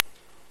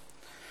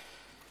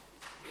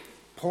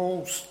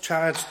Paul's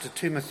charge to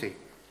Timothy.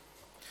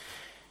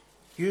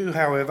 You,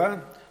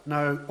 however,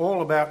 know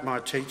all about my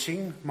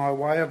teaching, my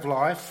way of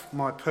life,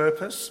 my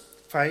purpose,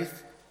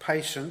 faith,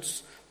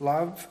 patience,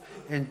 love,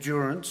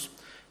 endurance,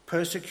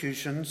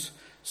 persecutions,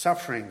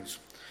 sufferings.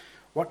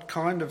 What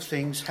kind of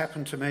things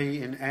happened to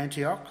me in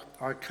Antioch,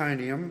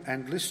 Iconium,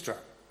 and Lystra?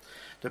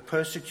 The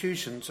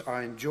persecutions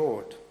I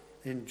endured.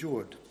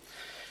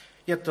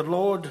 Yet the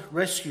Lord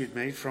rescued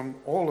me from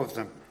all of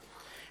them.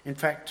 In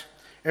fact,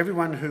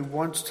 everyone who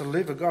wants to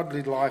live a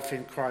godly life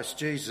in Christ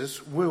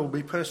Jesus will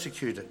be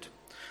persecuted,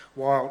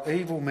 while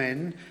evil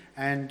men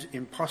and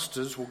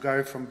impostors will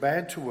go from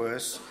bad to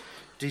worse,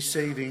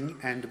 deceiving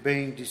and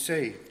being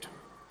deceived.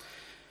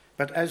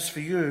 But as for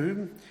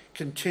you,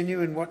 continue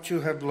in what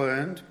you have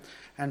learned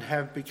and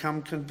have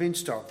become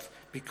convinced of,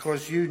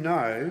 because you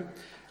know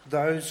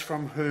those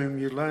from whom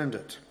you learned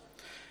it,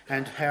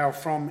 and how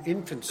from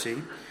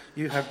infancy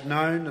you have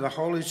known the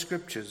Holy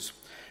Scriptures,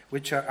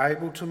 which are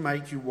able to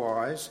make you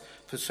wise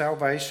for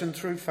salvation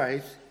through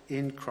faith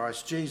in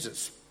Christ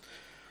Jesus.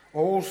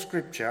 All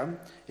Scripture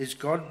is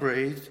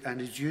God-breathed and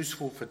is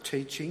useful for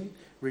teaching,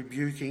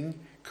 rebuking,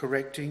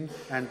 correcting,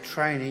 and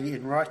training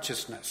in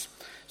righteousness,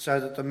 so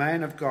that the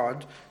man of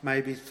God may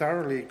be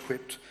thoroughly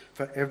equipped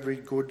for every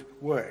good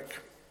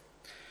work.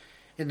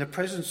 In the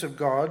presence of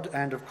God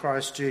and of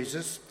Christ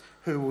Jesus,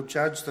 who will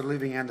judge the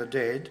living and the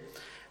dead,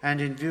 and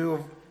in view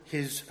of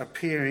his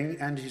appearing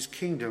and his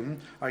kingdom,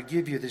 I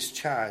give you this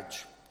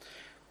charge.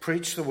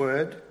 Preach the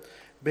word,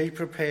 be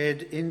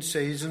prepared in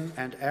season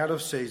and out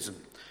of season,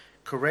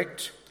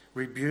 correct,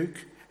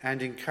 rebuke,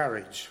 and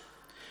encourage,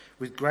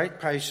 with great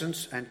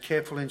patience and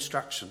careful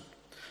instruction.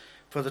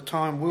 For the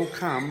time will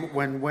come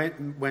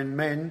when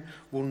men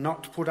will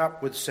not put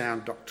up with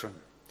sound doctrine.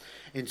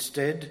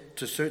 Instead,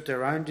 to suit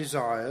their own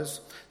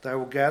desires, they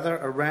will gather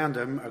around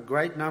them a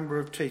great number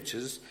of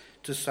teachers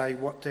to say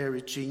what their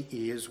itching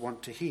ears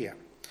want to hear.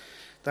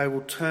 They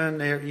will turn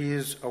their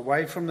ears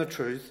away from the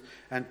truth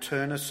and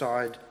turn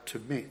aside to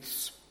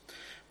myths.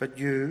 But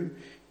you,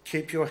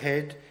 keep your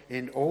head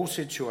in all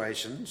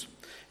situations,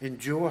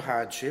 endure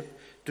hardship,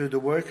 do the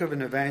work of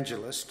an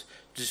evangelist,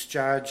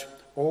 discharge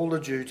all the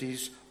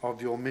duties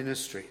of your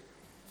ministry.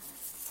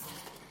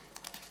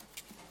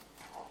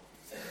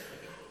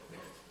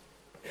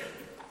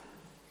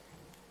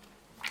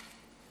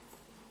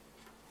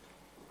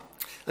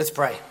 Let's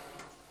pray.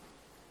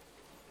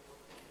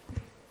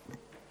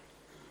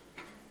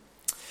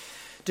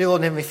 Dear Lord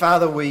and Heavenly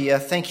Father, we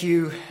thank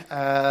you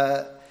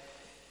that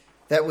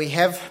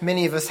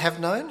many of us have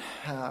known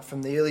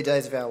from the early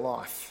days of our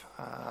life,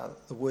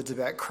 the words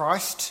about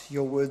Christ,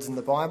 your words in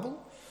the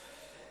Bible.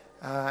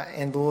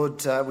 And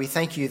Lord, we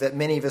thank you that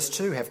many of us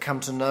too have come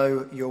to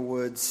know your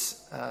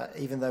words,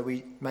 even though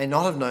we may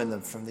not have known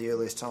them from the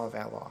earliest time of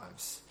our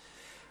lives.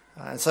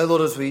 And so,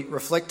 Lord, as we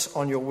reflect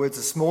on your words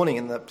this morning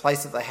and the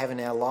place that they have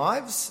in our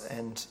lives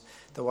and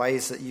the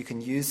ways that you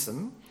can use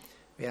them,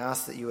 we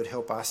ask that you would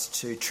help us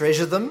to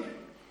treasure them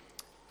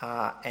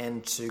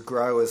and to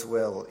grow as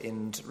well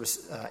in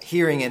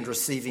hearing and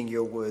receiving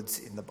your words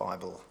in the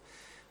Bible.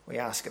 We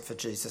ask it for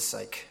Jesus'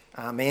 sake.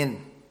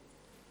 Amen.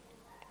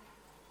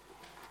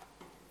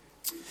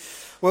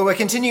 Well, we're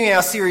continuing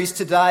our series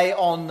today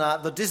on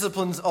the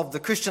disciplines of the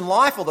Christian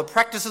life, or the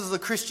practices of the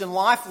Christian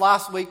life.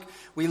 Last week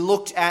we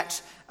looked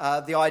at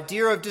the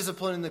idea of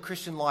discipline in the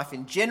Christian life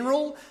in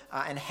general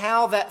and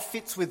how that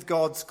fits with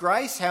God's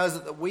grace. How is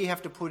it that we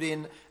have to put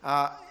in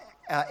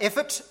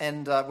effort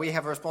and we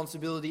have a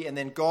responsibility, and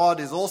then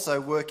God is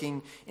also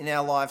working in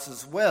our lives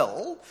as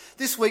well.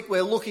 This week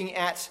we're looking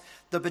at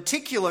the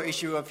particular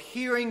issue of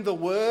hearing the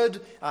word,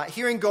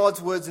 hearing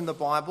God's words in the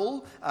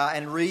Bible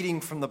and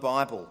reading from the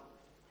Bible.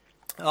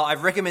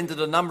 I've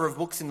recommended a number of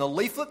books in the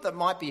leaflet that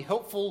might be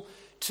helpful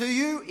to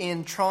you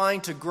in trying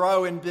to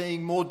grow and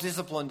being more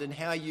disciplined in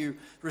how you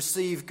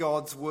receive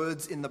God's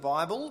words in the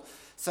Bible.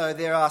 So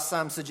there are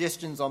some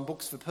suggestions on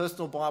books for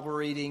personal Bible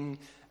reading.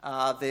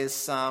 There's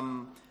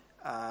some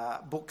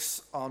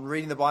books on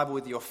reading the Bible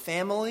with your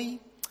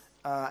family,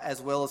 as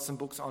well as some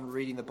books on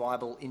reading the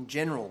Bible in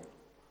general.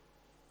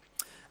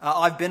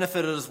 I've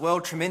benefited as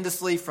well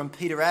tremendously from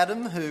Peter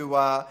Adam, who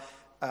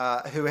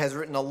has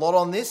written a lot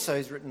on this. So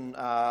he's written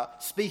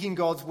Speaking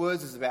God's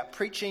Words, is about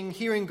preaching,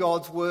 Hearing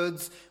God's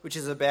Words, which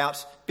is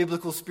about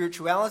biblical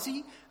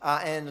spirituality,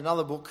 and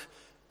another book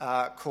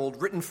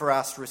called Written for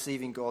Us,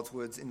 Receiving God's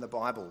Words in the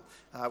Bible,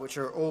 which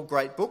are all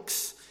great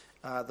books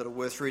that are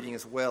worth reading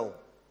as well.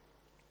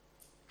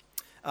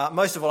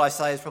 Most of what I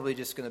say is probably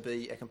just going to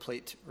be a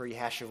complete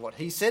rehash of what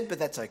he said, but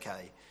that's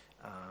okay.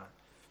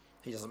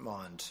 He doesn't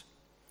mind.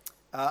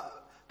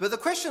 But the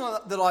question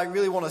that I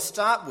really want to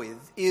start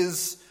with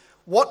is,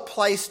 what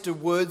place do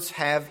words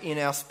have in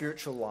our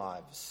spiritual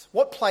lives?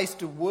 What place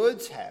do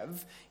words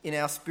have in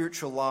our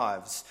spiritual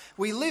lives?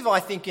 We live,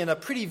 I think, in a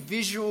pretty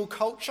visual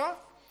culture.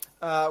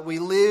 We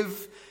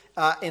live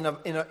in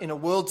a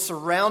world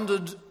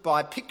surrounded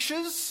by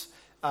pictures,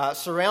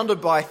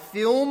 surrounded by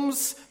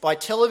films, by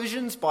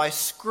televisions, by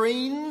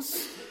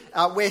screens.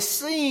 We're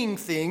seeing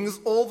things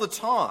all the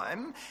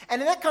time.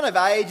 And in that kind of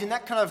age, in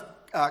that kind of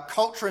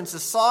culture and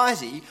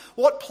society,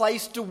 what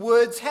place do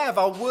words have?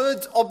 Are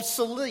words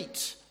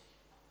obsolete?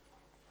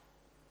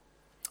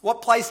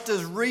 What place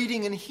does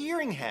reading and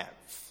hearing have?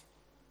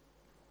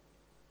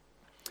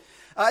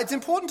 It's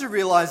important to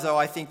realise, though,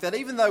 I think, that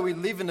even though we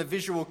live in a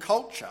visual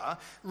culture,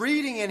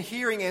 reading and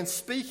hearing and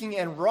speaking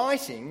and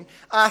writing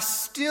are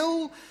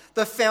still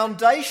the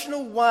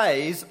foundational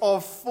ways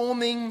of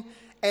forming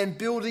and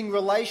building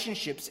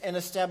relationships and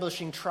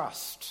establishing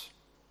trust.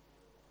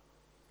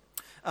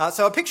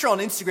 So a picture on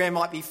Instagram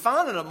might be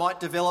fun and it might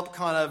develop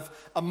kind of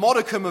a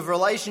modicum of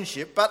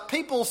relationship, but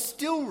people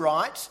still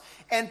write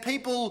and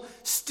people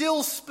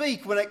still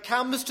speak when it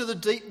comes to the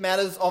deep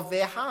matters of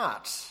their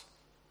heart.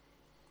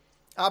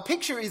 A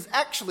picture is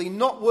actually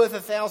not worth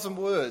 1,000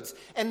 words.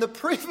 And the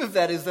proof of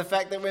that is the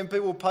fact that when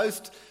people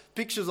post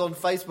pictures on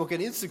Facebook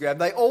and Instagram,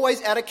 they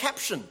always add a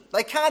caption.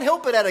 They can't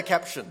help but add a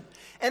caption.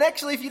 And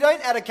actually, if you don't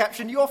add a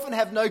caption, you often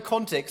have no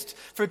context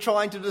for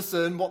trying to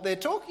discern what they're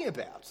talking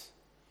about.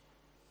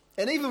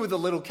 And even with a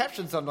little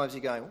caption, sometimes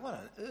you're going, what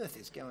on earth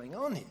is going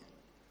on here?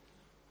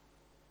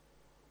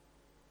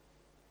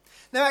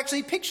 Now,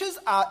 actually, pictures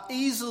are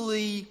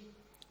easily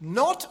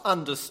not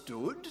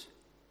understood.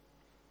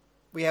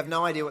 We have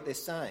no idea what they're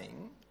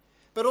saying.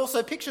 But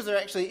also, pictures are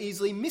actually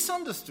easily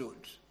misunderstood.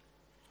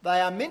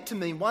 They are meant to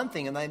mean one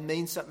thing and they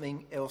mean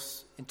something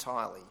else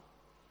entirely.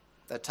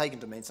 They're taken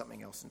to mean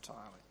something else entirely.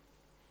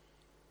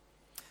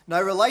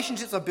 No,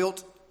 relationships are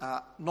built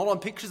not on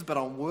pictures but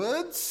on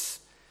words.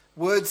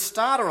 Words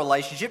start a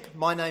relationship.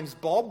 My name's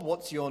Bob,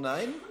 what's your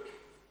name?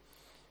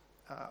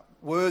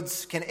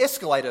 Words can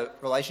escalate a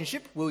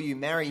relationship. Will you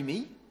marry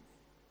me?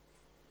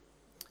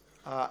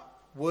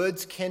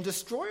 Words can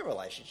destroy a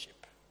relationship.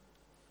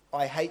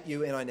 I hate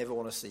you and I never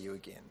want to see you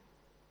again.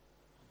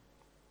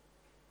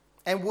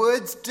 And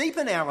words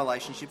deepen our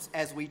relationships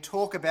as we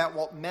talk about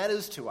what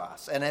matters to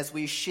us and as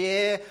we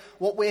share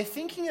what we're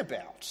thinking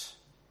about.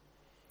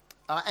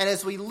 And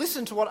as we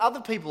listen to what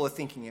other people are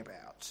thinking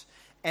about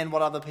and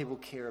what other people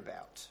care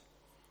about.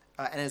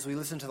 And as we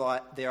listen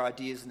to their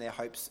ideas and their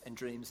hopes and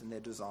dreams and their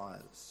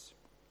desires.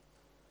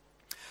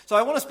 So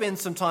I want to spend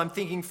some time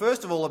thinking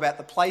first of all about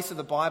the place of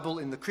the Bible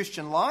in the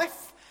Christian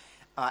life.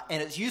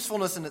 And its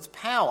usefulness and its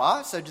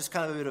power, so just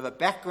kind of a bit of a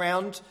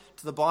background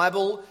to the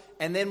Bible,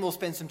 and then we'll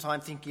spend some time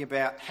thinking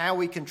about how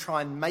we can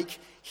try and make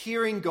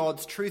hearing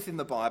God's truth in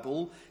the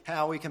Bible,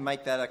 how we can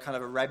make that a kind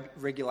of a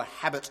regular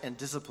habit and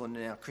discipline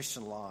in our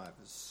Christian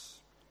lives.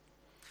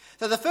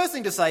 So the first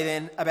thing to say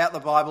then about the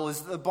Bible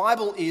is that the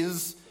Bible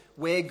is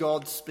where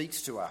God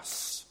speaks to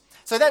us.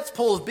 So that's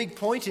Paul's big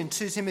point in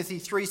 2 Timothy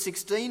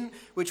 3:16,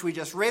 which we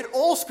just read.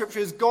 All Scripture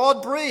is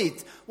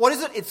God-breathed. What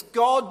is it? It's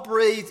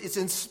God-breathed. It's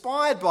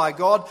inspired by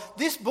God.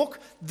 This book,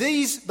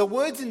 the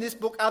words in this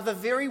book are the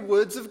very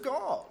words of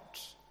God.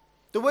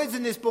 The words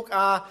in this book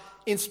are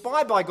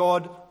inspired by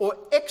God or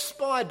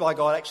expired by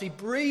God, actually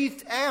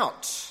breathed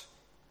out.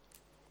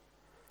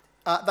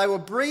 They were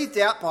breathed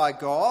out by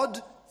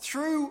God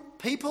through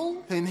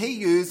people whom he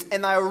used,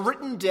 and they were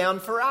written down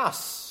for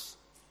us.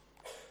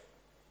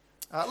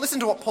 Listen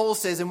to what Paul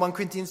says in 1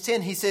 Corinthians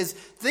 10. He says,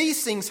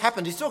 these things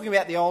happened. He's talking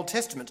about the Old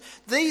Testament.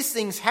 These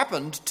things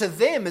happened to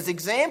them as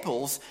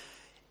examples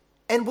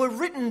and were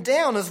written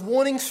down as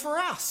warnings for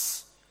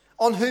us,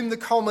 on whom the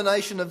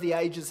culmination of the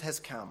ages has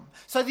come.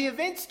 So the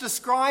events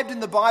described in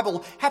the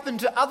Bible happened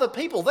to other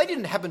people. They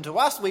didn't happen to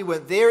us. We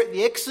weren't there at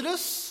the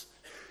Exodus.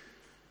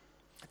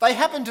 They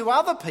happened to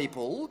other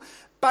people,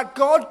 but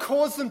God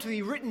caused them to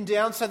be written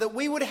down so that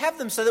we would have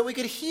them, so that we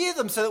could hear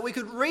them, so that we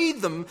could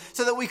read them,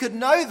 so that we could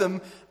know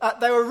them.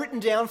 They were written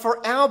down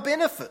for our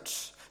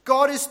benefit.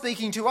 God is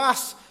speaking to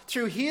us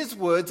through his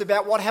words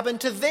about what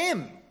happened to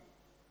them.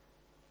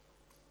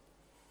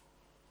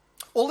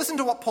 Or listen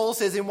to what Paul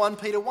says in 1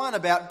 Peter 1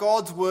 about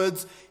God's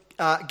words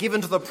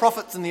given to the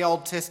prophets in the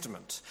Old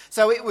Testament.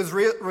 So it was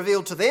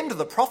revealed to them, to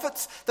the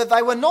prophets, that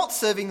they were not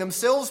serving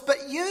themselves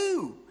but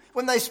you,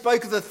 when they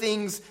spoke of the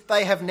things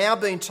they have now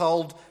been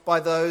told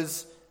by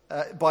those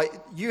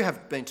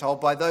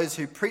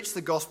who preach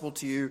the gospel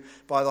to you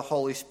by the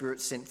Holy Spirit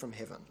sent from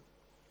heaven.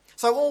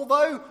 So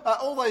although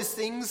all those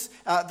things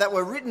that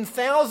were written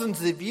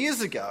thousands of years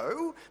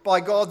ago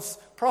by God's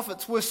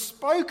prophets were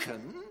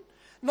spoken,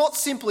 not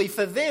simply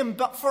for them,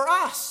 but for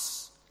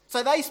us.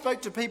 So they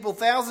spoke to people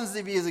thousands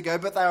of years ago,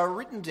 but they were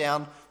written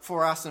down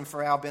for us and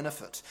for our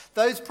benefit.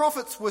 Those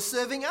prophets were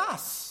serving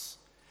us,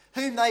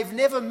 whom they've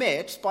never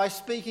met, by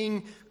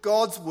speaking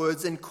God's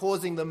words and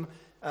causing them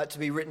to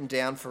be written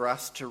down for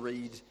us to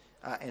read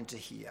and to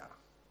hear.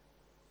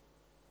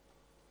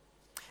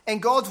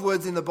 And God's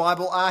words in the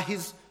Bible are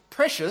his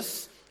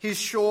precious, his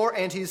sure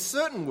and his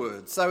certain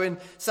words. So in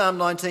Psalm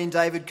 19,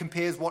 David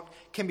compares what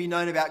can be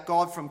known about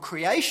God from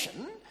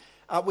creation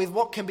with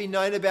what can be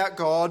known about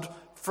God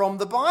from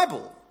the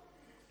Bible.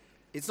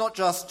 It's not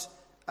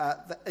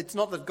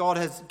that God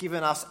has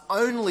given us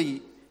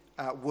only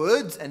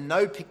words and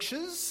no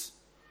pictures.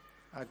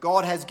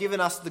 God has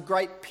given us the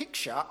great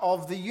picture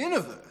of the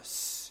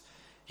universe.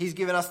 He's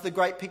given us the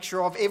great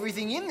picture of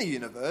everything in the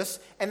universe,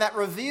 and that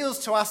reveals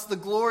to us the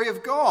glory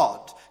of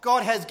God.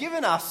 God has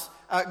given us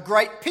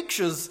great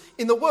pictures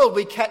in the world.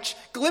 We catch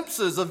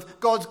glimpses of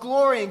God's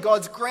glory and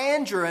God's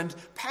grandeur and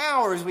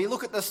power as we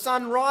look at the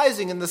sun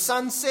rising and the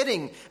sun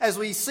setting, as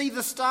we see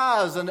the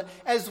stars and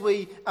as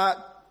we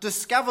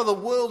discover the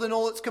world in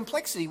all its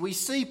complexity. We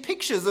see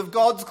pictures of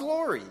God's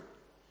glory.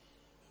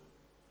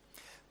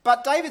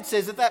 But David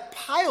says that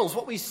pales,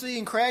 what we see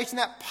in creation,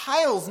 that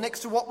pales next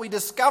to what we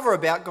discover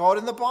about God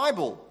in the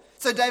Bible.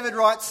 So David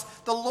writes,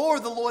 "The law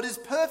of the Lord is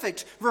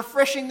perfect,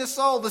 refreshing the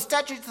soul. The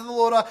statutes of the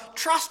Lord are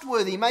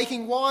trustworthy,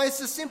 making wise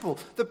the simple.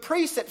 The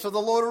precepts of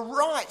the Lord are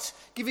right,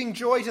 giving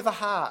joy to the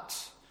heart.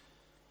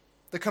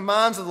 The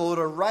commands of the Lord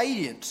are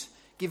radiant,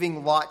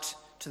 giving light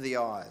to the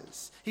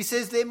eyes." He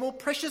says they're more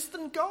precious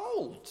than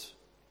gold.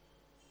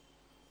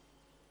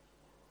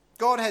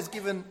 God has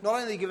not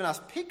only given us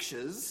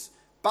pictures,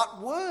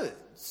 but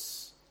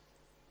words.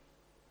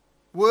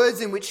 Words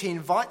in which he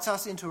invites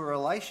us into a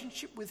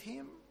relationship with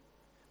him.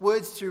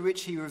 Words through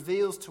which he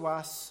reveals to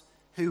us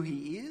who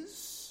he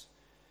is.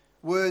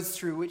 Words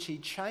through which he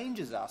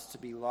changes us to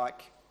be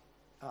like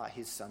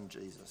his son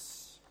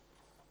Jesus.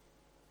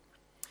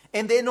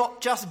 And they're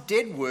not just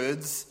dead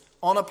words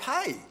on a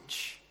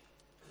page.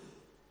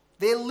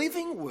 They're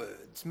living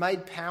words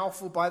made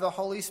powerful by the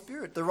Holy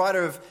Spirit. The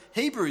writer of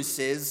Hebrews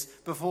says,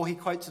 before he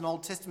quotes an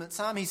Old Testament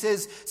psalm, he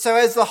says, "So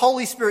as the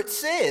Holy Spirit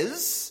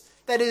says,"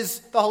 that is,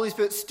 the Holy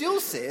Spirit still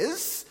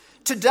says,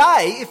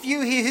 "Today, if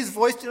you hear his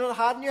voice, do not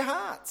harden your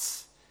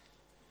hearts."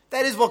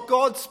 That is what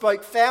God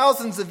spoke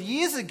thousands of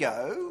years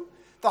ago.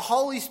 The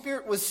Holy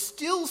Spirit was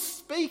still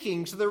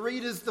speaking to the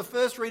readers, the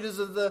first readers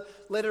of the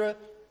letter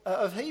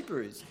of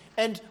Hebrews.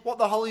 And what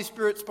the Holy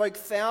Spirit spoke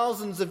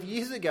thousands of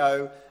years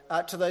ago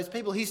to those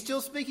people, he's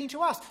still speaking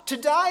to us.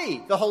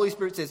 Today, the Holy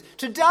Spirit says,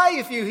 today,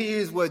 if you hear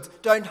his words,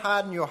 don't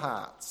harden your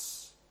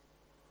hearts.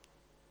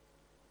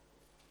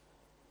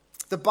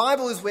 The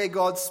Bible is where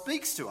God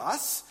speaks to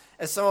us.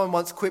 As someone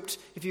once quipped,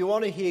 if you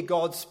want to hear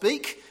God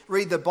speak,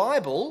 read the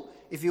Bible.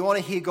 If you want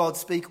to hear God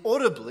speak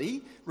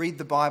audibly, read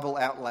the Bible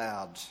out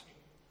loud.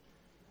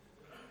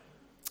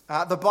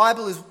 The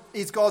Bible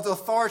is God's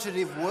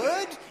authoritative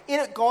word.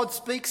 In it, God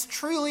speaks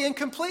truly and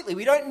completely.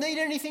 We don't need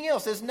anything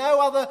else. There's no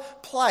other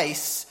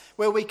place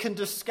where we can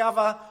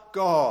discover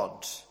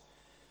God.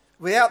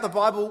 Without the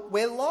Bible,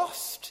 we're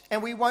lost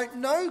and we won't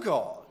know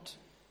God.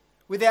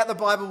 Without the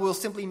Bible, we'll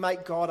simply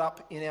make God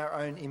up in our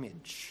own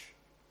image.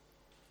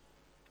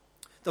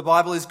 The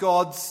Bible is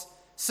God's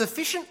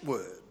sufficient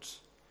word.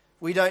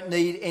 We don't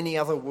need any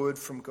other word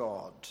from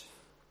God.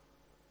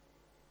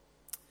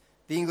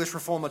 The English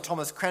reformer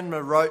Thomas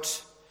Cranmer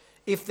wrote,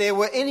 "If there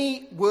were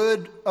any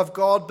word of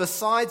God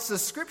besides the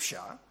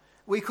Scripture,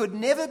 we could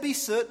never be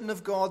certain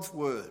of God's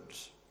word.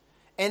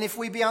 And if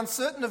we be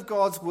uncertain of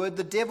God's word,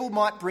 the devil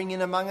might bring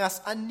in among us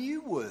a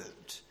new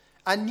word,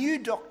 a new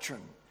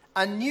doctrine,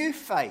 a new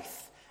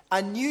faith,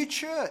 a new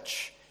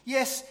church,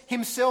 yes,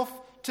 himself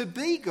to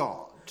be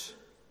God.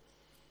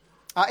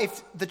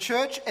 If the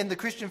church and the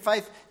Christian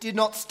faith did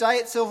not stay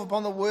itself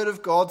upon the word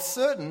of God,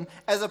 certain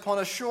as upon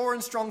a sure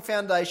and strong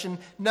foundation,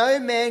 no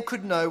man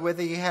could know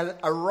whether he had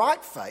a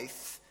right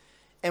faith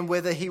and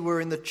whether he were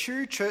in the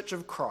true church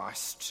of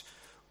Christ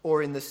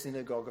or in the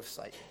synagogue of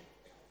Satan."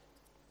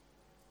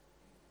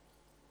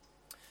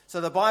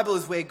 So the Bible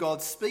is where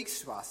God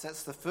speaks to us.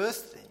 That's the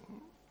first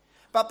thing.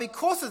 But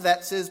because of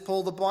that, says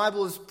Paul, the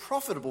Bible is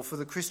profitable for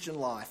the Christian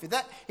life.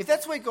 If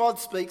that's where God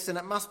speaks, then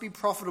it must be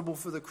profitable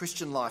for the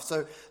Christian life.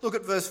 So look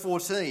at verse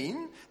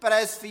 14. "But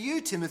as for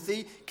you,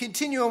 Timothy,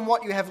 continue on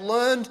what you have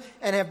learned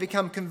and have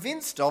become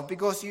convinced of,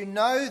 because you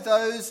know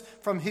those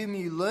from whom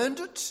you learned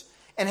it,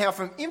 and how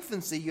from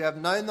infancy you have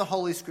known the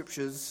Holy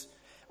Scriptures,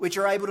 which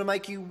are able to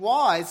make you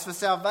wise for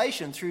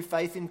salvation through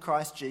faith in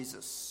Christ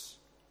Jesus."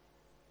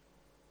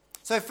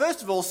 So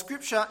first of all,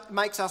 Scripture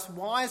makes us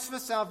wise for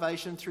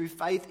salvation through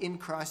faith in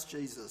Christ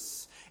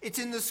Jesus. It's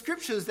in the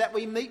Scriptures that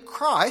we meet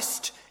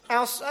Christ,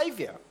 our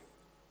Saviour.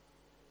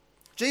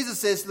 Jesus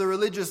says to the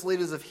religious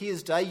leaders of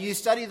his day, "You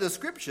study the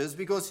Scriptures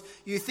because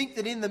you think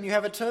that in them you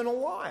have eternal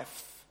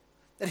life."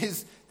 That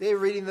is, they're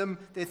reading them,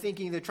 they're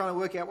thinking, they're trying to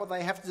work out what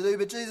they have to do.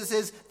 But Jesus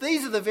says,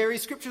 these are the very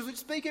Scriptures which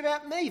speak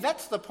about me.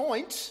 That's the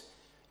point.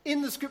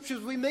 In the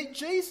Scriptures we meet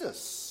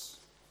Jesus.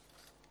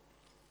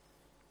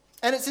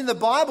 And it's in the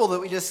Bible that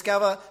we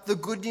discover the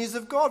good news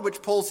of God,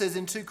 which Paul says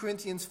in 2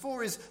 Corinthians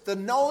 4 is the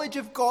knowledge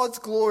of God's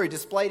glory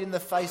displayed in the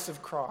face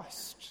of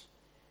Christ.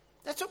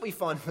 That's what we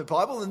find in the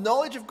Bible, the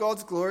knowledge of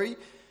God's glory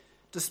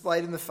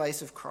displayed in the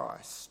face of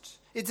Christ.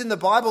 It's in the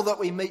Bible that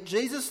we meet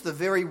Jesus, the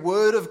very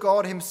Word of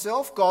God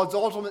himself, God's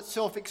ultimate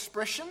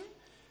self-expression,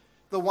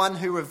 the one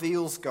who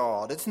reveals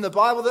God. It's in the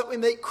Bible that we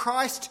meet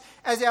Christ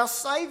as our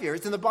Saviour.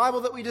 It's in the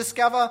Bible that we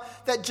discover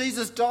that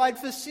Jesus died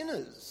for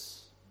sinners.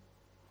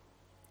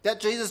 That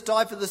Jesus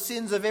died for the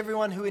sins of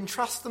everyone who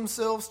entrusts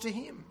themselves to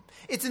him.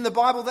 It's in the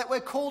Bible that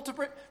we're called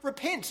to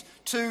repent,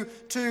 to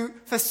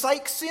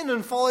forsake sin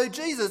and follow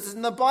Jesus. It's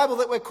in the Bible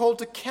that we're called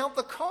to count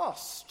the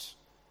cost.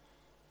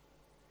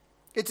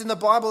 It's in the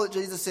Bible that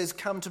Jesus says,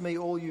 "Come to me,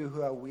 all you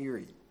who are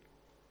weary."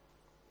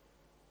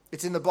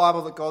 It's in the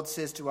Bible that God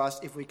says to us,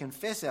 if we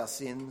confess our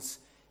sins,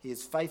 He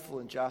is faithful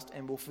and just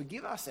and will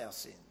forgive us our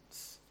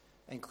sins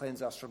and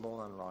cleanse us from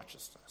all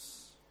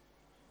unrighteousness.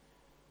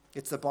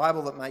 It's the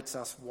Bible that makes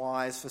us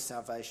wise for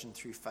salvation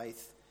through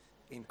faith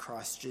in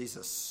Christ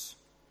Jesus.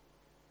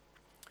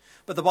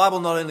 But the Bible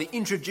not only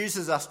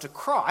introduces us to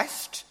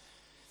Christ,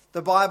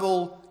 the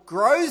Bible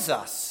grows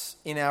us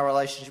in our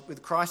relationship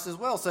with Christ as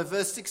well. So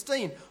verse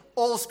 16,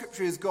 all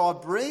Scripture is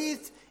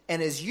God-breathed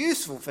and is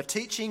useful for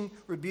teaching,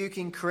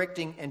 rebuking,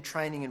 correcting and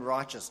training in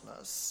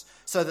righteousness,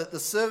 so that the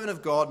servant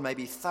of God may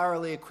be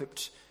thoroughly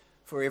equipped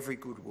for every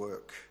good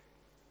work.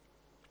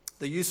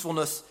 The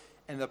usefulness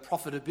and the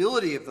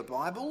profitability of the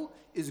Bible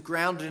is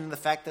grounded in the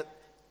fact that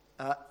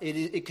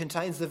it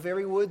contains the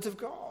very words of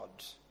God.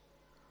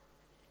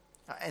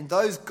 And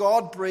those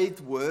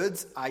God-breathed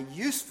words are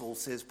useful,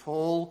 says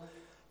Paul,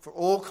 for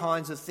all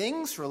kinds of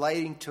things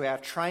relating to our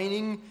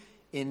training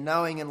in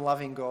knowing and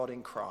loving God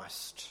in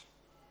Christ.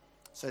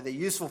 So they're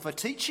useful for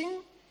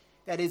teaching.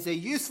 That is, they're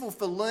useful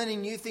for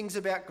learning new things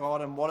about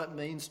God and what it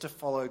means to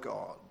follow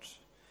God.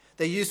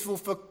 They're useful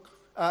for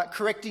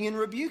correcting and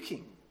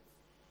rebuking,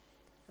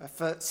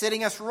 for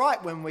setting us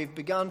right when we've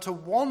begun to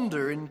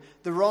wander in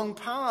the wrong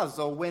paths,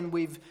 or when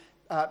we've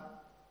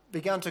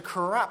begun to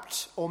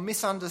corrupt or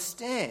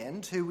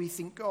misunderstand who we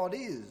think God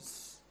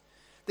is.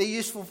 They're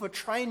useful for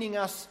training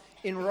us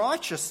in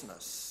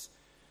righteousness.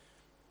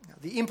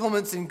 The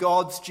implements in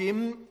God's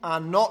gym are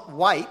not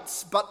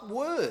weights, but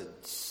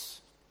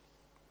words.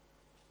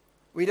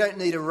 We don't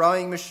need a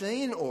rowing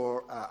machine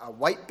or a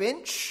weight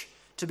bench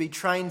to be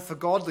trained for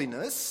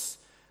godliness.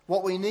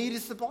 What we need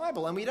is the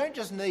Bible. And we don't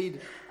just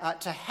need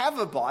to have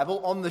a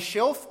Bible on the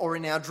shelf or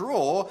in our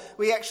drawer.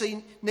 We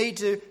actually need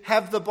to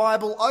have the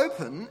Bible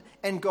open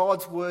and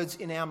God's words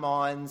in our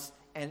minds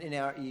and in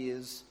our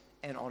ears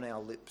and on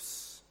our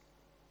lips.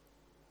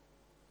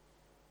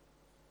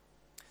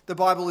 The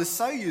Bible is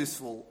so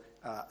useful,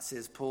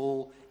 says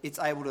Paul, it's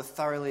able to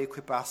thoroughly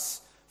equip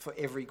us for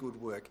every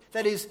good work.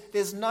 That is,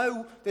 there's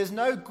no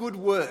good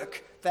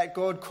work that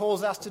God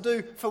calls us to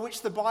do for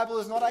which the Bible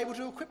is not able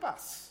to equip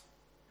us.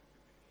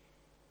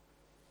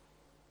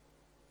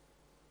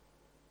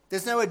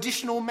 There's no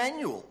additional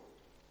manual,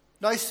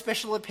 no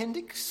special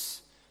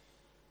appendix,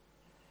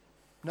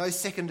 no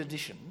second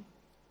edition.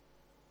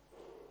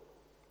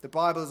 The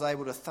Bible is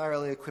able to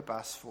thoroughly equip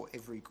us for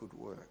every good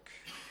work.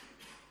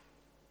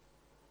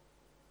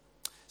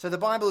 So the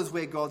Bible is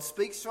where God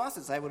speaks to us.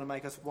 It's able to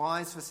make us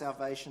wise for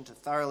salvation, to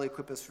thoroughly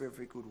equip us for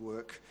every good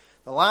work.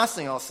 The last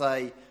thing I'll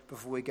say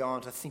before we go on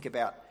to think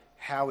about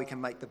how we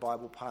can make the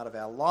Bible part of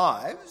our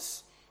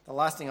lives, the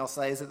last thing I'll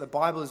say is that the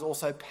Bible is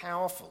also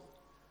powerful.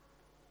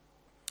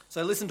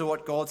 So listen to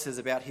what God says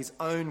about his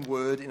own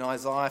word in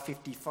Isaiah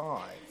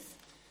 55.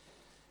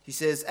 He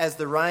says, "As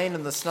the rain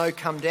and the snow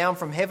come down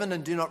from heaven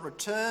and do not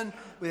return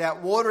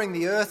without watering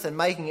the earth and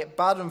making it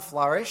bud and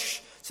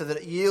flourish, so that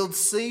it yields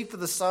seed for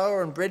the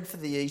sower and bread for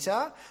the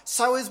eater,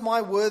 so is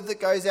my word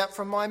that goes out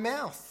from my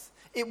mouth.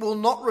 It will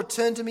not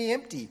return to me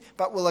empty,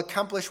 but will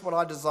accomplish what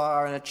I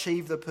desire and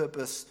achieve the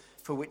purpose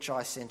for which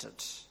I sent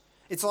it."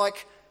 It's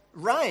like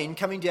rain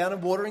coming down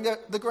and watering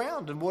the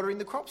ground and watering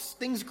the crops.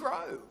 Things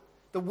grow.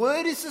 The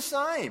word is the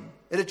same.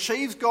 It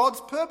achieves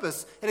God's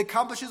purpose. It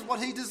accomplishes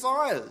what he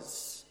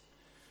desires.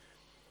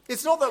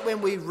 It's not that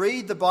when we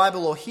read the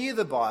Bible or hear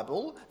the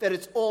Bible that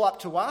it's all up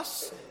to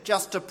us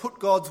just to put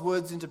God's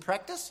words into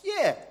practice.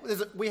 Yeah,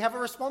 we have a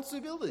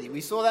responsibility.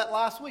 We saw that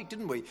last week,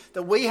 didn't we?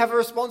 That we have a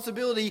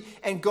responsibility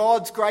and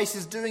God's grace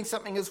is doing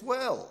something as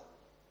well.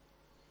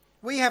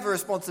 We have a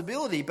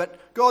responsibility,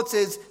 but God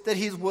says that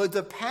his words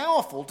are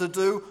powerful to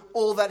do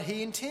all that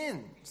he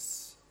intends.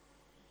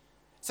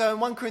 So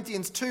in 1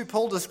 Corinthians 2,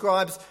 Paul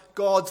describes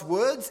God's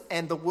words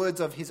and the words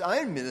of his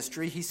own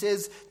ministry. He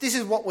says, "This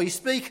is what we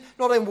speak,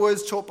 not in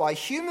words taught by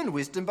human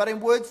wisdom, but in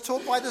words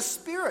taught by the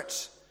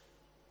Spirit,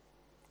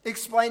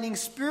 explaining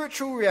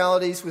spiritual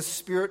realities with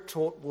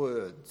Spirit-taught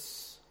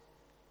words."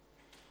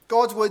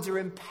 God's words are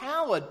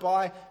empowered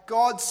by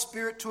God's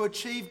Spirit to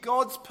achieve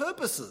God's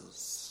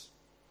purposes.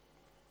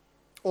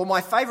 Or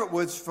my favourite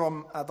words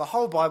from the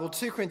whole Bible,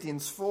 2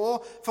 Corinthians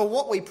 4, "For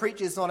what we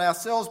preach is not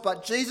ourselves,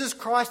 but Jesus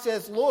Christ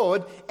as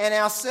Lord, and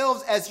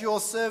ourselves as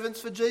your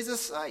servants for Jesus'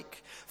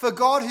 sake. For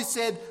God, who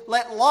said,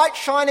 'Let light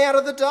shine out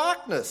of the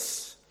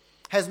darkness,'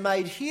 has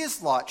made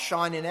his light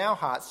shine in our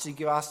hearts to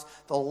give us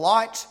the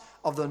light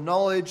of the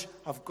knowledge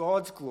of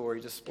God's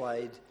glory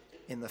displayed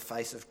in the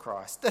face of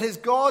Christ." That is,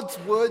 God's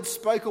word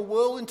spoke a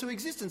world into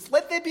existence.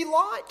 Let there be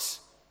light.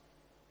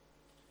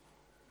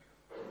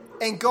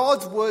 And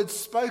God's words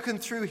spoken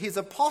through his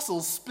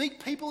apostles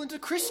speak people into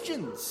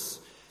Christians.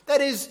 That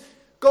is,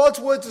 God's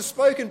words are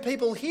spoken,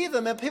 people hear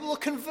them, and people are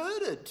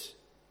converted.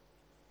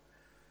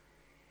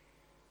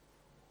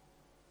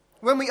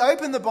 When we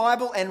open the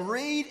Bible and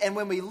read, and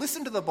when we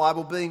listen to the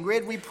Bible being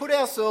read, we put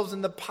ourselves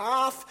in the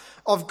path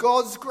of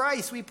God's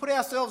grace. We put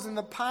ourselves in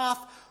the path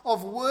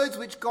of words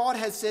which God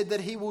has said that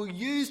he will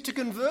use to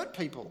convert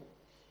people,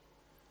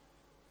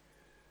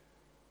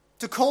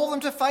 to call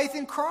them to faith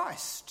in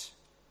Christ,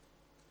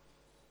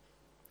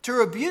 to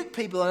rebuke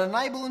people and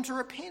enable them to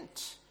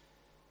repent,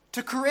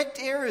 to correct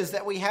errors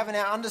that we have in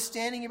our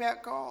understanding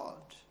about God,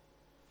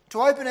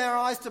 to open our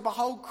eyes to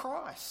behold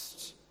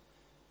Christ,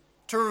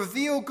 to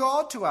reveal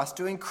God to us,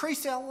 to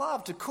increase our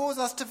love, to cause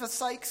us to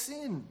forsake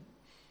sin.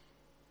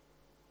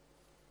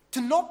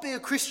 To not be a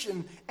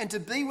Christian and to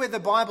be where the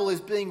Bible is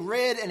being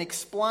read and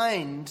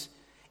explained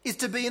is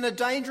to be in a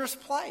dangerous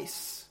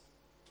place.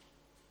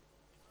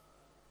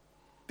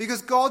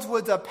 Because God's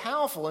words are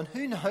powerful, and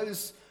who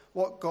knows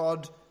what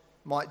God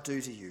might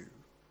do to you.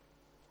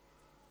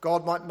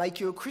 God might make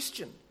you a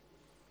Christian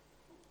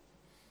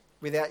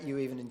without you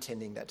even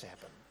intending that to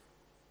happen.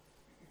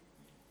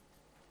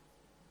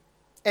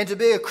 And to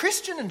be a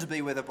Christian and to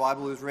be where the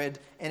Bible is read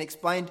and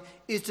explained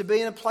is to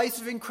be in a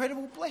place of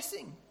incredible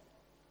blessing.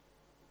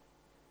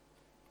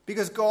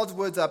 Because God's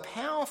words are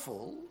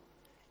powerful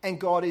and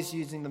God is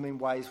using them in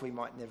ways we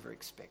might never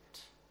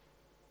expect.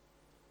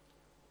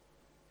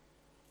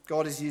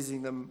 God is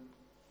using them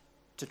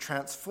to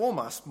transform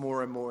us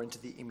more and more into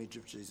the image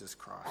of Jesus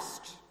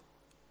Christ.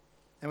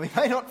 And we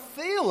may not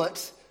feel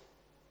it,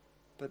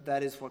 but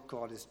that is what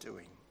God is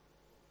doing.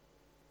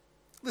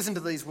 Listen to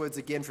these words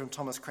again from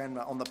Thomas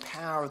Cranmer on the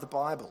power of the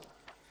Bible.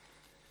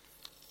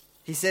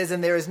 He says,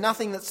 "And there is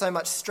nothing that so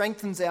much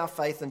strengthens our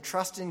faith and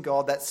trust in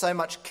God, that so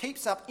much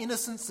keeps up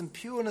innocence and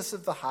pureness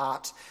of the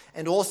heart,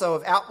 and also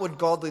of outward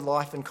godly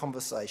life and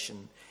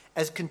conversation,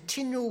 as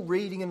continual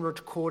reading and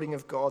recording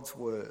of God's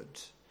word.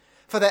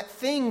 For that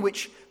thing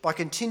which, by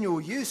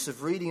continual use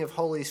of reading of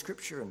Holy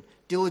Scripture and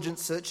diligent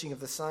searching of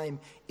the same,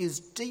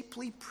 is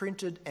deeply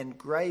printed and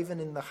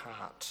graven in the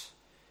heart,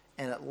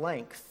 and at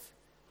length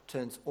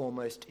turns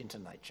almost into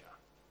nature."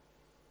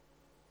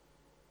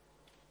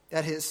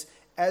 That is,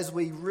 as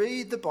we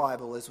read the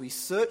Bible, as we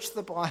search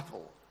the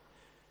Bible,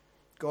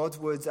 God's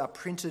words are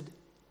printed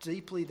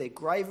deeply, they're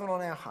graven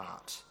on our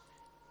heart,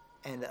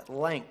 and at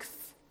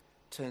length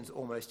turns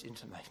almost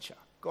into nature.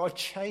 God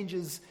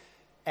changes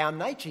our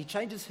nature, he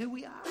changes who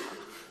we are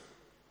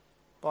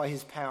by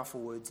his powerful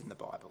words in the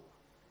Bible.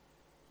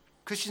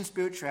 Christian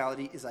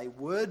spirituality is a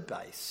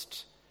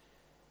word-based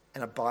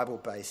and a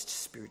Bible-based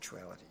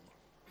spirituality.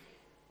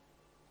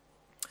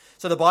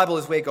 So the Bible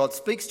is where God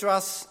speaks to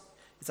us.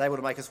 It's able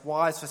to make us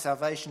wise for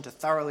salvation, to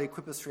thoroughly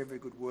equip us for every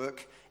good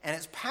work. And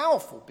it's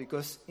powerful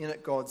because in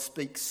it God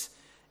speaks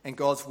and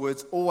God's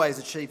words always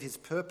achieve his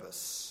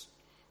purpose.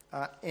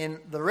 In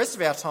the rest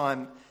of our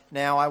time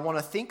now, I want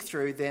to think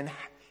through then,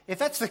 if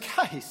that's the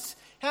case,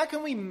 how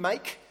can we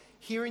make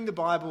hearing the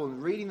Bible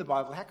and reading the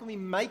Bible, how can we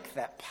make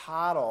that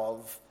part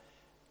of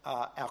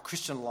our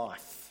Christian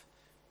life?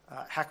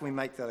 How can we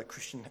make that a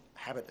Christian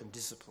habit and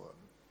discipline?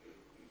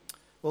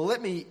 Well,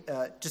 let me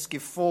just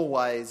give 4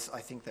 ways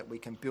I think that we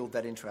can build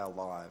that into our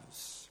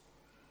lives.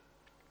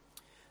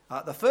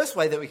 The first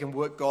way that we can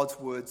work God's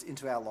words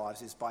into our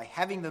lives is by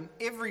having them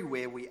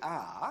everywhere we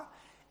are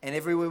and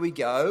everywhere we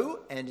go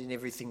and in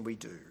everything we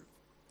do.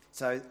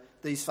 So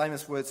these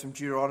famous words from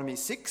Deuteronomy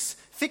 6,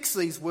 "Fix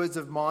these words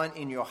of mine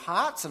in your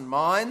hearts and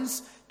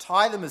minds,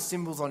 tie them as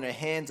symbols on your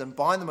hands and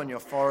bind them on your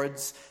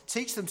foreheads,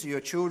 teach them to your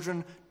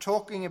children,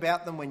 talking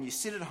about them when you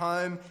sit at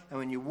home and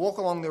when you walk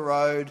along the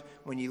road,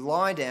 when you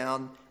lie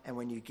down and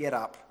when you get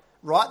up.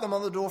 Write them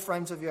on the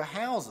doorframes of your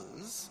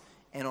houses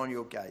and on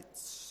your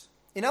gates."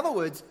 In other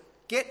words,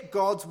 get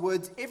God's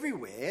words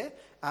everywhere.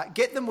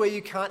 Get them where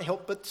you can't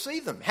help but see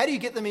them. How do you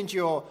get them into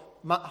your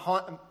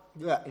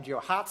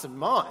hearts and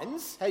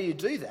minds? How do you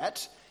do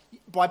that?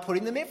 By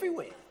putting them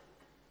everywhere.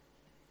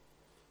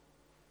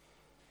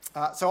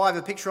 So I have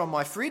a picture on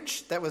my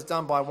fridge that was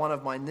done by one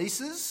of my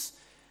nieces,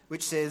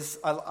 which says,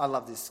 I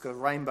love this, it's got a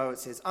rainbow, it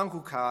says,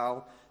 "Uncle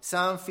Carl,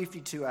 Psalm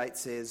 52:8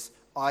 says,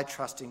 I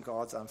trust in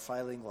God's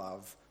unfailing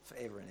love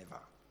forever and ever."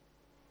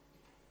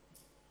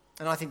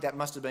 And I think that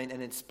must have been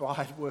an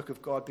inspired work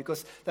of God,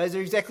 because those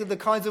are exactly the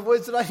kinds of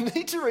words that I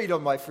need to read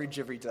on my fridge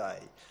every day.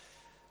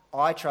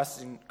 I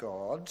trust in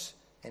God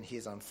and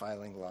his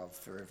unfailing love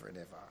forever and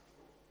ever.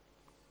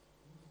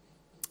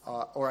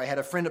 Or I had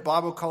a friend at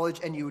Bible college,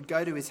 and you would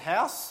go to his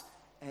house,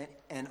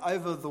 and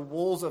over the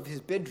walls of his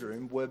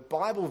bedroom were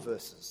Bible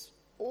verses.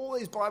 All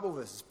these Bible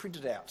verses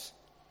printed out.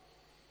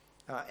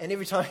 And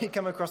every time he'd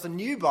come across a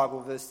new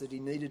Bible verse that he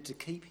needed to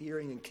keep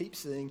hearing and keep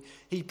seeing,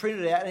 he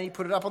printed it out and he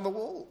put it up on the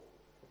wall.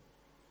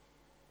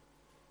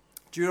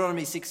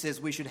 Deuteronomy 6 says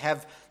we should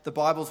have the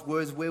Bible's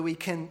words where we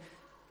can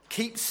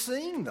keep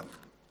seeing them.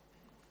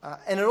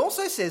 And it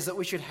also says that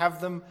we should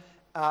have them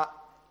on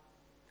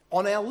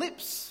our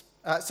lips.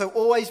 So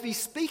always be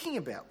speaking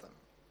about them.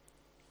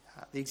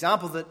 The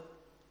example that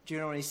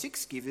Deuteronomy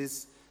 6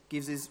 gives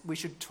is we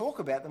should talk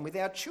about them with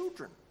our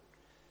children.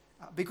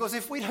 Because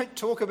if we don't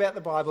talk about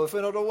the Bible, if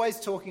we're not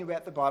always talking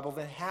about the Bible,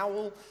 then how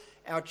will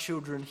our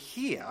children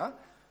hear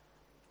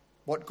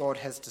what God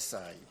has to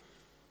say?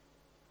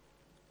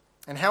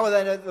 And how will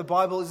they know that the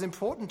Bible is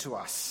important to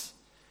us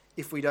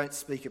if we don't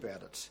speak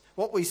about it?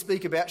 What we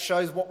speak about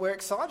shows what we're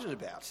excited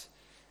about.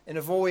 And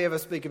if all we ever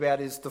speak about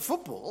is the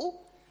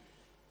football,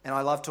 and I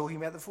love talking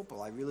about the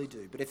football, I really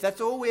do, but if that's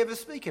all we ever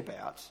speak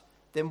about,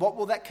 then what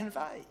will that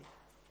convey?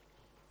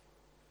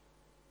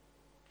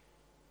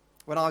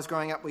 When I was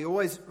growing up, we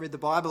always read the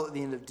Bible at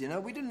the end of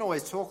dinner. We didn't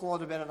always talk a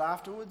lot about it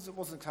afterwards. It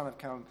wasn't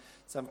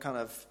some kind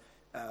of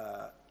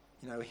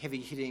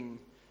heavy-hitting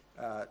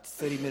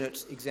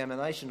 30-minute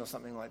examination or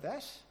something like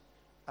that.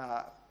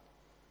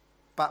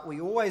 But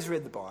we always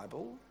read the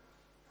Bible.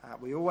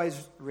 We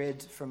always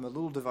read from a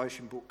little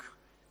devotion book,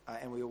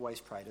 and we always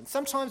prayed. And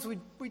sometimes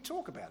we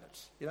talk about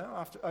it.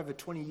 After over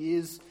 20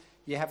 years,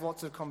 you have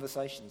lots of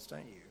conversations,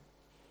 don't you?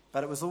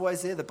 But it was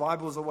always there. The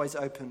Bible was always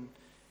open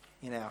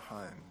in our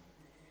home.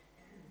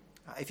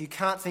 If you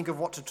can't think of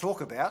what to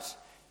talk about,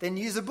 then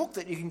use a book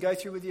that you can go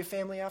through with your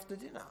family after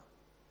dinner.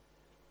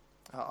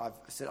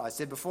 I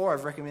said before,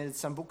 I've recommended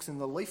some books in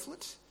the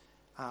leaflet.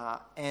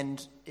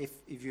 And if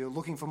you're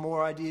looking for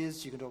more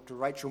ideas, you can talk to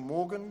Rachel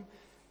Morgan,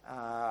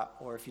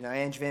 or if you know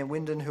Ange Van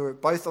Winden, who are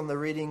both on the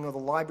reading or the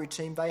library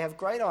team. They have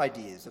great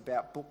ideas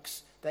about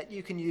books that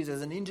you can use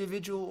as an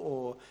individual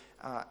or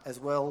as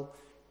well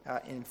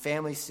in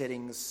family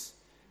settings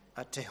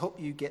to help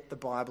you get the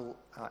Bible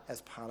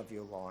as part of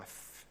your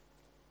life.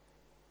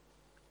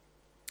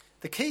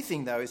 The key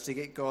thing, though, is to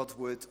get God's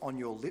words on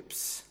your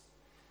lips,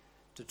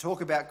 to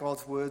talk about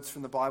God's words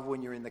from the Bible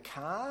when you're in the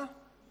car,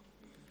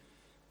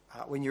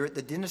 when you're at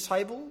the dinner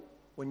table,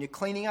 when you're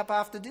cleaning up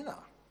after dinner.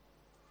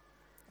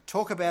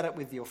 Talk about it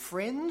with your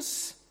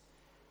friends.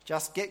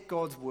 Just get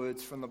God's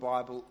words from the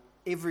Bible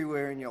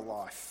everywhere in your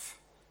life,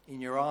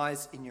 in your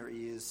eyes, in your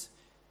ears,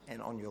 and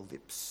on your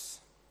lips.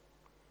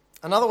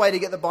 Another way to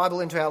get the Bible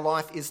into our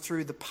life is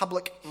through the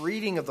public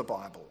reading of the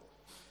Bible.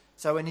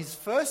 So in his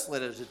first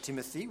letter to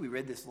Timothy, we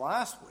read this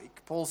last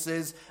week, Paul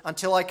says,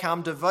 "Until I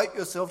come, devote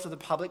yourself to the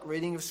public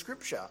reading of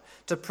Scripture,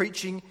 to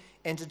preaching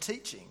and to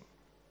teaching."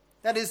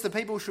 That is, the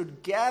people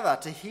should gather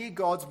to hear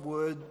God's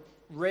word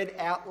read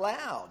out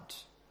loud.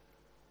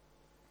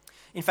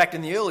 In fact,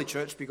 in the early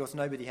church, because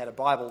nobody had a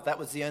Bible, that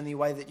was the only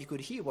way that you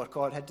could hear what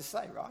God had to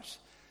say, right?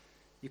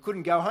 You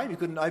couldn't go home, you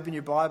couldn't open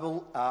your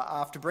Bible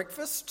after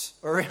breakfast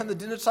or around the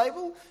dinner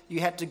table. You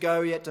had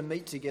to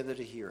meet together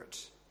to hear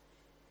it.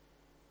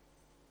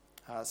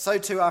 So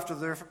too, after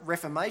the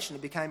Reformation,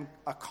 it became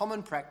a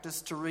common practice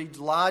to read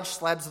large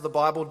slabs of the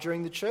Bible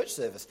during the church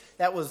service.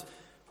 That was,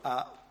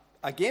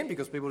 again,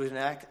 because people didn't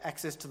have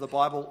access to the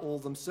Bible all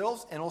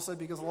themselves, and also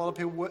because a lot of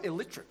people were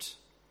illiterate.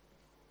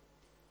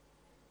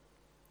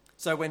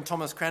 So when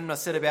Thomas Cranmer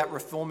set about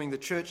reforming the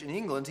church in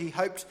England, he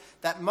hoped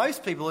that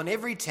most people in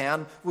every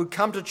town would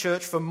come to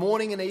church for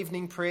morning and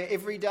evening prayer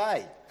every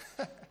day.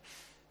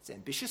 It's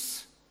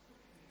ambitious.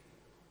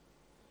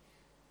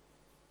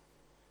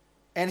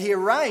 And he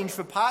arranged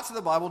for parts of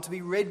the Bible to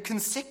be read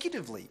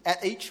consecutively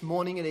at each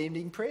morning and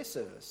evening prayer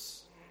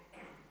service.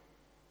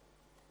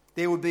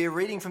 There would be a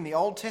reading from the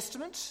Old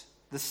Testament,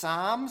 the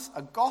Psalms,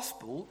 a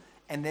Gospel,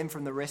 and then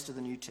from the rest of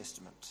the New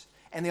Testament.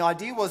 And the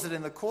idea was that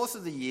in the course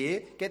of the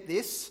year, get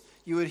this,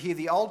 you would hear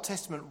the Old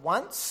Testament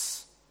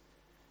once,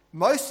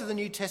 most of the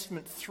New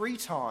Testament 3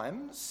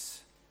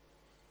 times,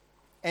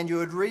 and you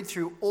would read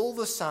through all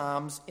the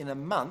Psalms in a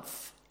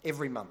month,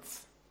 every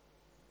month.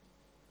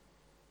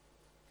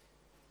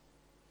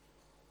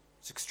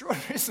 It's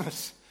extraordinary, isn't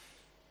it?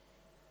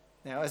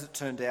 Now, as it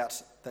turned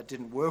out, that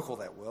didn't work all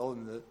that well.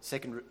 In the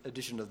second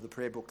edition of the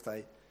prayer book,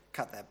 they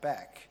cut that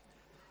back.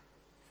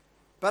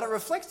 But it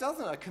reflects,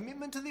 doesn't it, a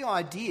commitment to the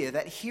idea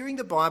that hearing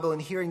the Bible and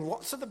hearing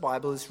lots of the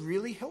Bible is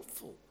really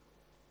helpful.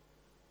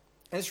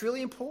 And it's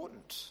really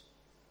important.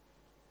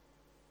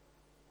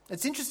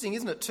 It's interesting,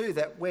 isn't it, too,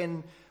 that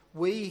when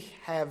we're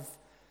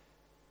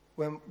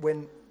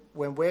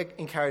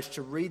encouraged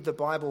to read the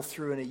Bible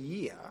through in a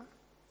year,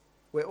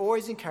 we're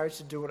always encouraged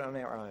to do it on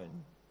our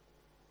own.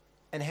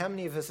 And how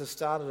many of us have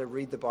started to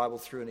read the Bible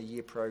through in a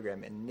year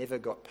program and never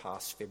got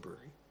past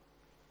February?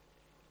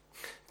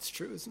 It's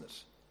true, isn't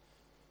it?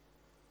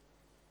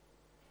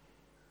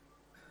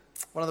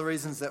 One of the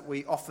reasons that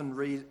we often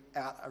read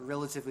out a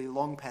relatively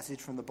long passage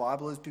from the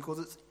Bible is because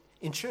it's,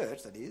 in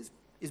church that is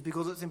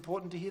because it's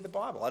important to hear the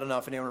Bible. I don't know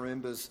if anyone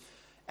remembers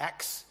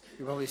Acts.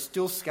 You're probably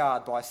still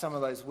scarred by some of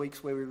those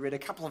weeks where we read a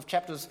couple of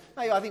chapters.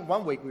 Maybe I think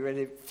one week we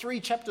read 3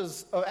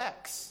 chapters of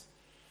Acts.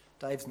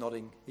 Dave's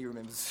nodding. He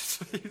remembers.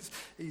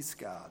 He's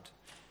scarred.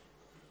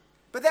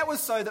 But that was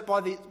so that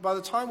by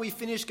the time we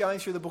finished going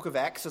through the book of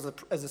Acts as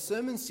a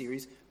sermon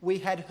series, we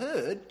had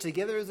heard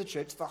together as a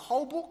church the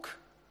whole book.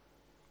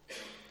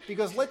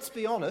 Because let's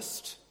be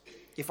honest,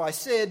 if I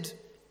said,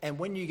 and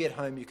when you get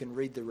home you can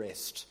read the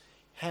rest,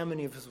 how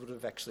many of us would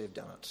have actually have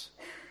done it?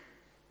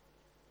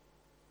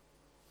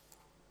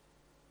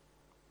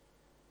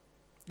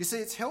 You see,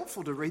 it's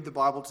helpful to read the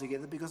Bible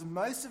together because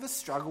most of us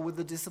struggle with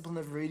the discipline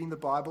of reading the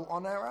Bible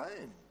on our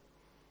own.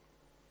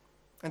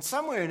 And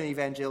somewhere in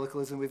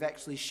evangelicalism, we've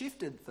actually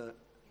shifted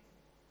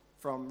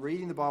from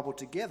reading the Bible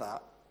together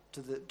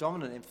to the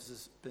dominant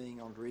emphasis being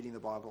on reading the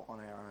Bible on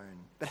our own.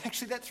 But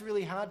actually, that's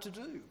really hard to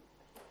do.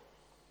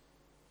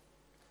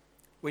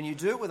 When you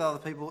do it with other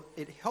people,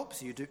 it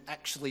helps you to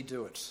actually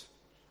do it.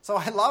 So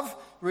I love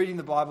reading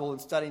the Bible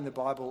and studying the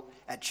Bible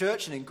at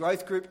church and in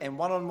growth group and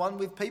one-on-one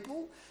with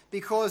people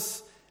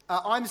because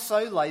I'm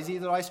so lazy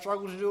that I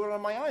struggle to do it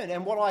on my own.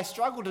 And what I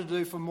struggle to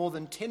do for more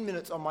than 10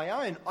 minutes on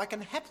my own, I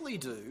can happily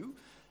do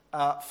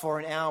for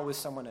an hour with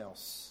someone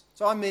else.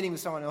 So I'm meeting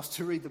with someone else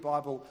to read the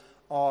Bible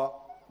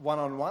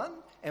one-on-one,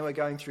 and we're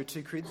going through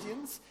 2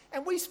 Corinthians,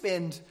 and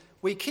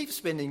we keep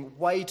spending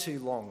way too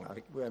long.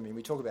 I mean,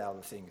 we talk about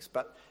other things,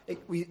 but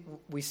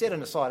we set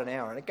aside an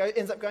hour, and it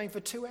ends up going for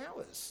 2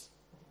 hours.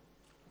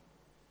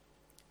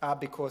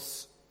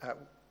 Because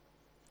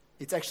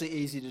it's actually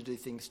easier to do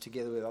things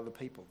together with other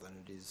people than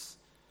it is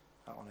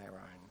on our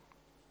own.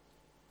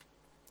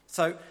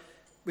 So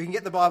we can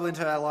get the Bible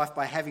into our life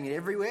by having it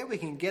everywhere. We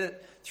can get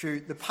it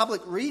through the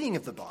public reading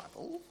of the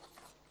Bible.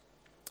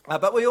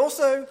 But we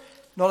also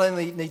not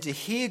only need to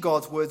hear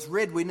God's words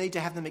read, we need to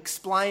have them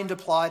explained,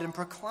 applied and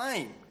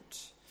proclaimed.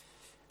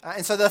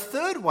 And so the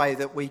third way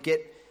that we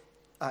get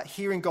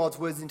hearing God's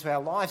words into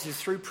our lives is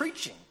through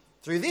preaching,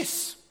 through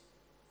this.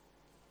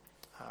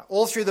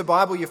 All through the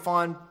Bible you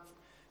find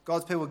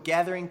God's people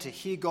gathering to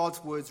hear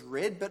God's words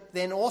read, but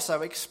then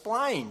also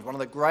explained. One of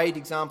the great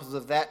examples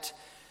of that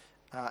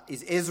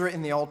is Ezra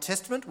in the Old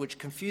Testament, which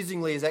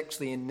confusingly is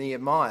actually in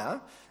Nehemiah,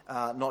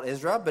 not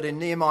Ezra, but in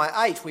Nehemiah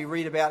 8 we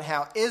read about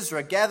how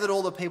Ezra gathered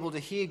all the people to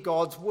hear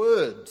God's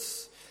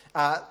words.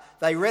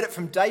 They read it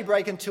from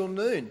daybreak until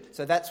noon,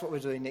 so that's what we're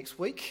doing next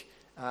week,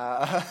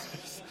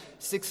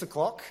 6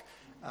 o'clock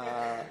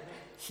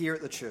here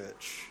at the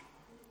church.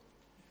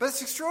 But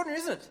it's extraordinary,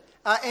 isn't it?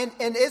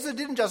 And Ezra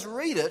didn't just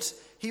read it,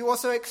 he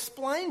also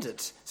explained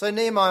it. So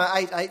Nehemiah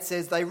 8:8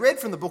 says, they read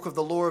from the book of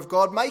the law of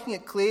God, making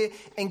it clear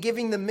and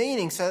giving the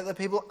meaning so that the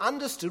people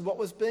understood what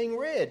was being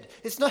read.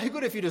 It's no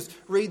good if you just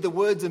read the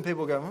words and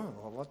people go,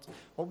 oh,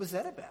 what was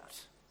that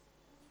about?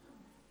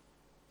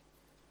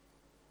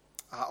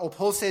 Or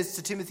Paul says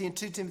to Timothy in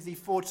 2 Timothy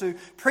 4:2,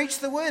 preach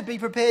the word, be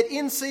prepared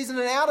in season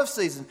and out of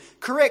season.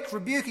 Correct,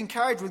 rebuke,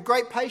 encourage with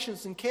great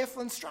patience and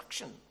careful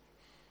instruction.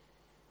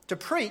 To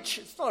preach,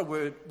 it's not a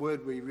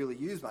word we really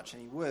use much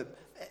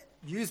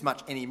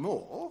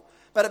anymore,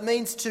 but it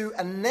means to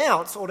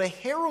announce or to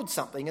herald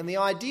something. And the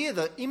idea,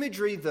 the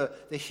imagery, the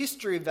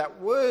history of that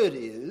word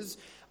is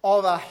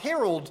of a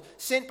herald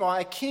sent by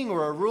a king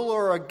or a ruler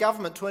or a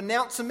government to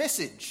announce a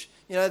message.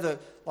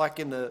 Like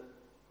in the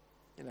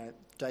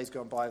days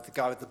gone by with the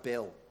guy with the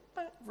bell.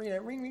 Ring,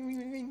 ring, ring,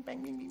 ring, ring,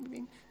 bang, bing, bing,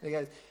 bing. And he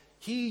goes,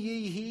 hear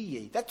ye,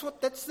 hear ye.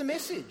 That's the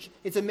message.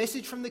 It's a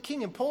message from the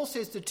king. And Paul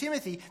says to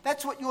Timothy,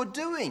 that's what you're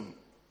doing.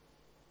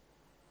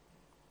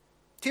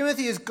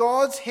 Timothy is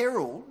God's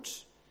herald,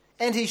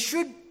 and he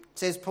should,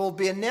 says Paul,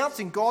 be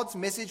announcing God's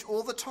message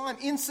all the time,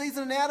 in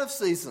season and out of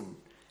season,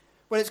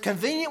 when it's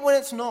convenient, when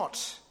it's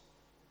not.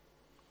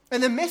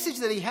 And the message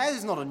that he has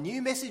is not a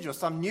new message or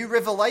some new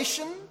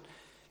revelation.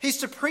 He's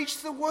to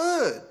preach the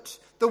word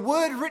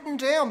written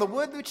down, the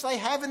word which they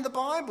have in the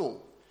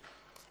Bible.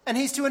 And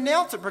he's to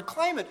announce it,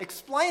 proclaim it,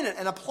 explain it,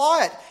 and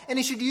apply it. And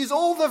he should use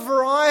all the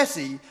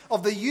variety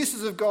of the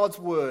uses of God's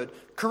word,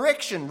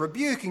 correction,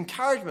 rebuke,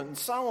 encouragement, and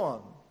so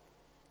on.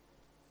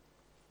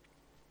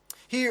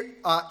 Here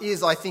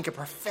is, I think, a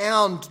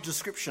profound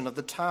description of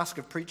the task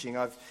of preaching.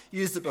 I've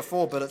used it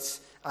before, but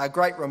it's a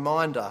great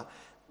reminder.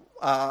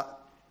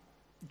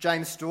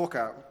 James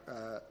Stalker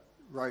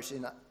wrote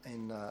in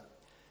the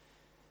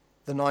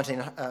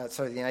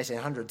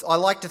 1800s, I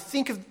like to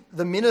think of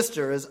the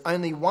minister as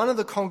only one of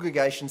the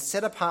congregations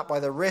set apart by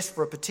the rest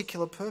for a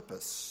particular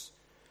purpose.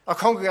 A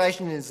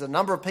congregation is a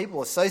number of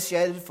people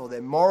associated for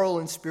their moral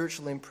and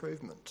spiritual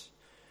improvement.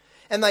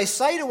 And they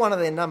say to one of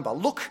their number,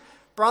 look,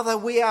 brother,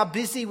 we are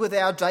busy with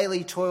our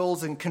daily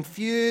toils and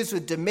confused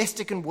with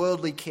domestic and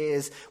worldly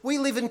cares. We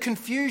live in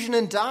confusion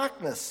and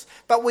darkness,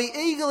 but we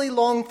eagerly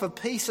long for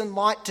peace and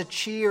light to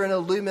cheer and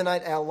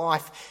illuminate our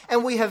life.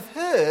 And we have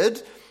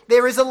heard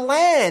there is a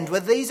land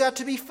where these are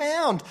to be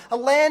found, a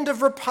land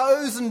of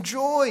repose and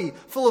joy,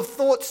 full of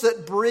thoughts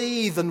that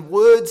breathe and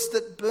words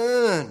that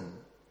burn.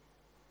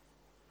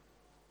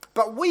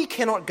 But we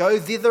cannot go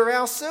thither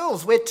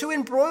ourselves. We're too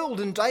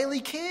embroiled in daily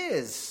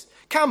cares.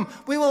 Come,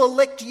 we will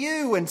elect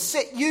you and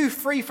set you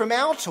free from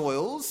our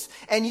toils,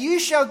 and you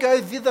shall go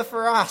thither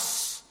for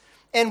us,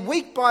 and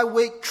week by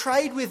week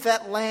trade with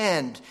that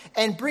land,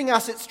 and bring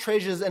us its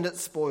treasures and its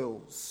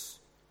spoils.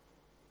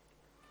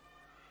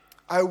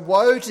 Oh,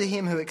 woe to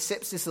him who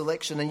accepts this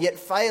election, and yet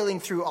failing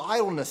through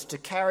idleness to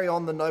carry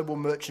on the noble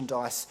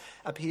merchandise,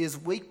 appears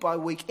week by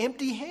week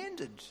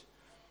empty-handed,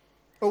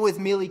 or with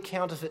merely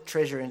counterfeit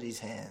treasure in his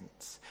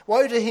hands.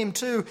 Woe to him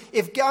too,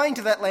 if going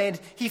to that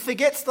land he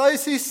forgets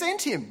those who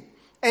sent him,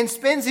 and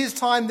spends his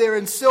time there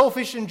in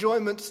selfish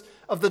enjoyments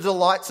of the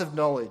delights of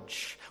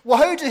knowledge.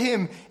 Woe to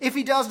him if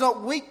he does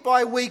not week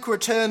by week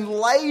return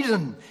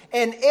laden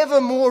and ever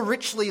more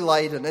richly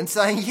laden, and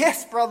saying,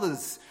 yes,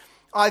 brothers,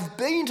 I've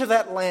been to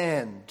that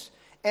land,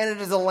 and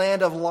it is a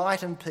land of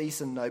light and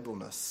peace and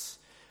nobleness.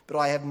 But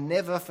I have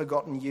never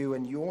forgotten you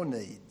and your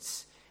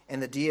needs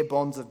and the dear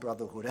bonds of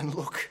brotherhood. And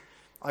look,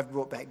 I've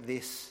brought back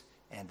this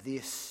and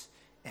this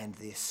and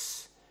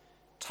this.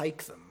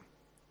 Take them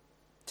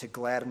to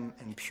gladden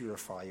and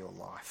purify your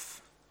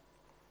life.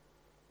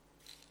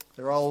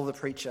 The role of the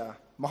preacher,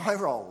 my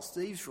role,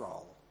 Steve's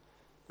role,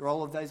 the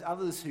role of those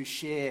others who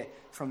share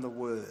from the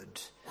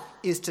Word,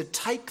 is to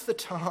take the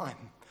time,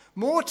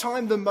 more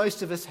time than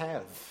most of us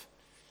have,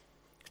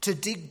 to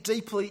dig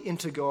deeply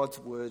into God's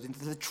Word,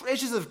 into the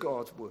treasures of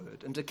God's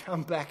Word, and to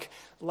come back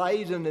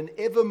laden and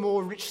ever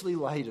more richly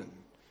laden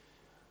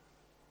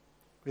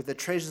with the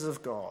treasures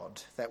of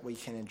God that we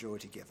can enjoy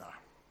together.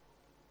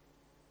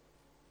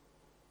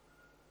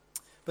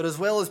 But as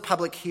well as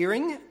public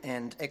hearing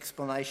and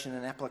explanation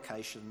and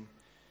application,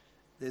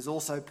 there's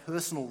also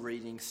personal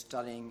reading,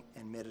 studying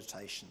and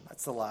meditation.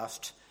 That's the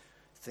last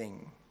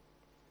thing.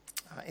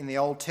 In the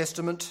Old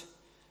Testament,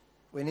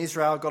 when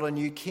Israel got a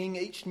new king,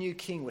 each new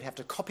king would have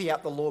to copy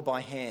out the law by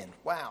hand.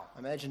 Wow,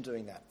 imagine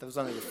doing that. There was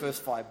only the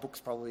first 5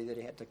 books probably that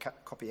he had to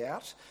copy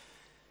out.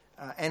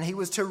 And he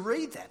was to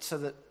read that so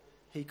that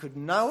he could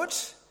know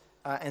it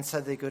and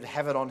so that he could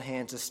have it on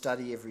hand to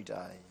study every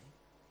day.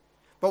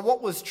 But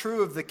what was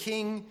true of the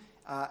king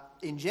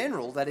in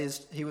general, that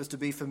is, he was to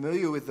be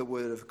familiar with the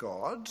Word of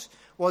God,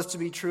 was to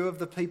be true of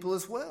the people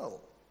as well.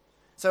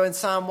 So in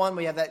Psalm 1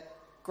 we have that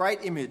great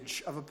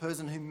image of a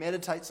person who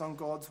meditates on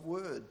God's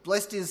Word.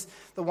 Blessed is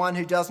the one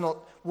who does not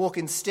walk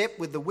in step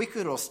with the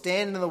wicked, or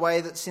stand in the way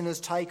that sinners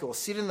take, or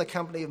sit in the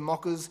company of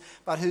mockers,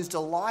 but whose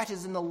delight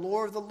is in the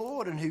law of the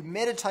Lord, and who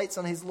meditates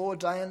on his law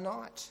day and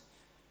night.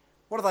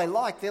 What are they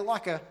like? They're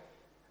like a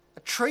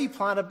tree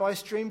planted by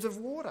streams of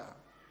water,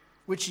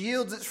 which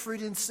yields its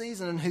fruit in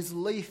season, and whose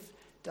leaf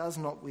does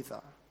not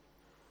wither.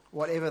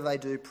 Whatever they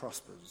do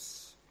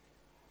prospers.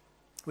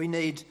 We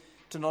need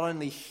to not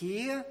only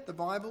hear the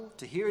Bible,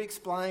 to hear it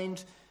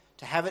explained,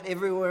 to have it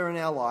everywhere in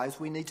our lives,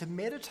 we need to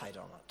meditate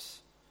on it.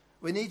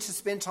 We need to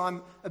spend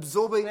time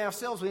absorbing it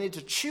ourselves. We need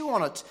to chew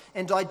on it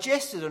and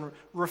digest it and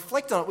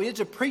reflect on it. We need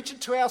to preach it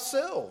to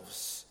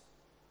ourselves.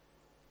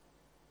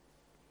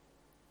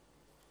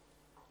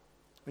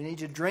 We need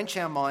to drench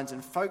our minds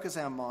and focus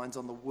our minds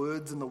on the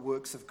words and the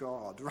works of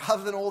God,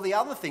 rather than all the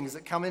other things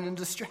that come in and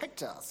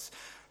distract us,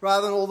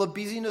 rather than all the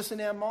busyness in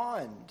our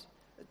mind.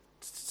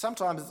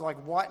 Sometimes it's like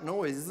white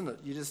noise, isn't it?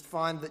 You just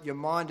find that your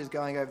mind is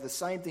going over the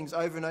same things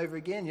over and over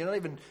again. You're not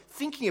even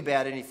thinking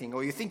about anything,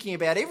 or you're thinking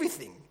about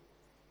everything.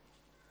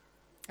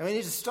 And we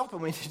need to stop,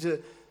 and we need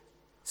to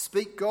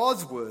speak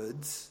God's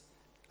words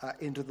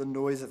into the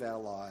noise of our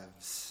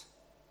lives.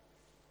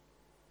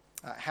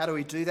 How do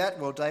we do that?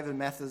 Well, David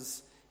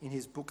Mathers, in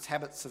his book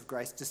Habits of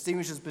Grace,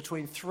 distinguishes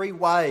between 3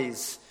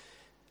 ways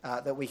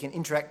that we can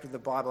interact with the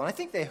Bible. And I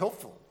think they're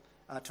helpful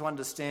to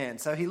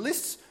understand. So he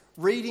lists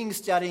reading,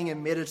 studying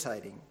and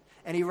meditating.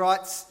 And he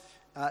writes,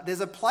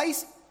 there's a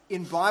place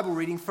in Bible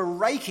reading for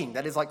raking,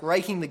 that is like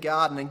raking the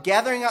garden and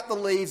gathering up the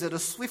leaves at a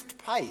swift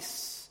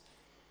pace.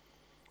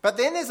 But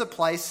then there's a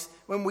place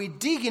when we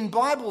dig in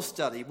Bible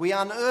study, we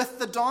unearth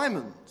the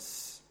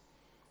diamonds.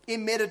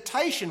 In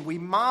meditation, we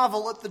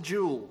marvel at the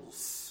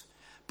jewels.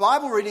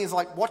 Bible reading is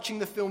like watching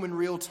the film in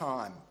real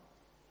time.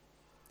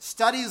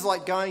 Study is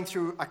like going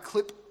through a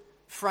clip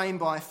frame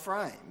by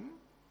frame.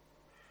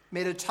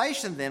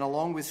 Meditation then,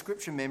 along with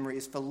scripture memory,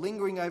 is for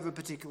lingering over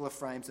particular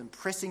frames and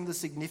pressing the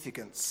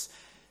significance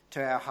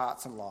to our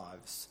hearts and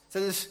lives. So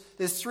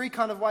there's 3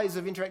 kind of ways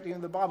of interacting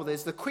with the Bible.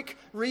 There's the quick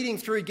reading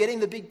through, getting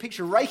the big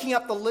picture, raking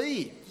up the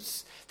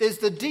leaves. There's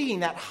the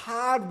digging, that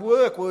hard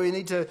work where we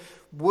need to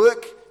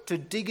work to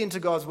dig into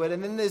God's word.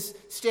 And then there's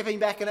stepping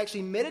back and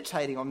actually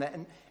meditating on that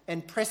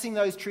and pressing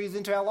those truths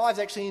into our lives,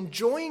 actually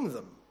enjoying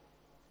them.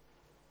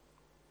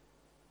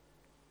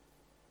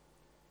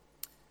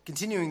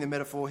 Continuing the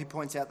metaphor, he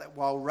points out that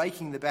while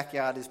raking the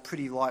backyard is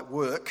pretty light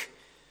work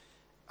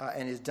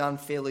and is done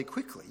fairly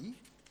quickly,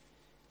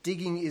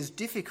 digging is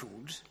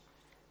difficult,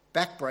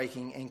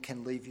 backbreaking, and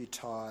can leave you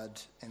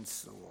tired and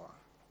sore.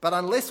 But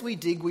unless we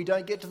dig, we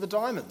don't get to the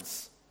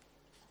diamonds.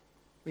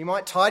 We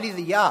might tidy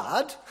the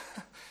yard,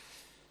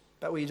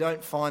 but we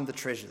don't find the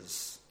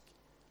treasures.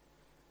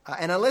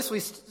 And unless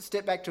we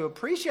step back to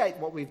appreciate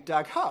what we've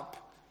dug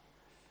up,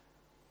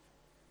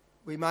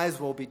 we may as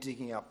well be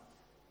digging up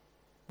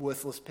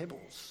worthless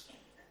pebbles.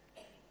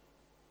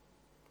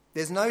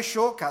 There's no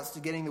shortcuts to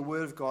getting the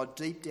Word of God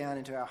deep down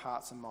into our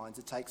hearts and minds.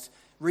 It takes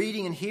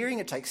reading and hearing,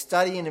 it takes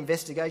study and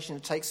investigation,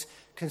 it takes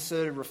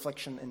concerted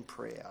reflection and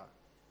prayer.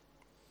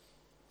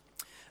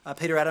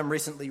 Peter Adam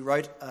recently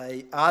wrote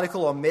an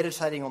article on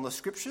meditating on the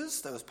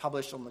Scriptures that was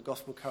published on the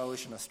Gospel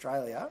Coalition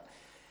Australia,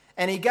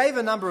 and he gave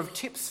a number of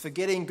tips for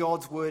getting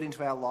God's Word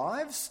into our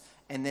lives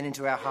and then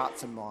into our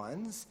hearts and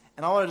minds.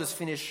 And I want to just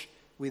finish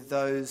with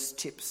those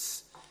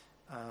tips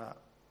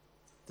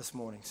this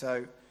morning.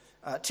 So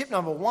tip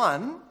number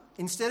 1,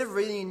 instead of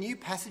reading a new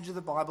passage of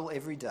the Bible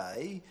every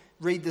day,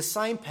 read the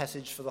same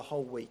passage for the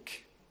whole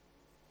week.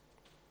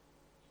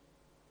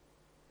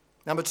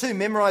 Number 2,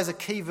 memorise a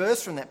key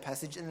verse from that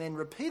passage and then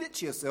repeat it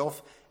to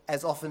yourself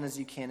as often as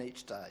you can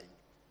each day.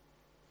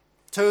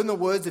 Turn the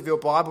words of your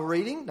Bible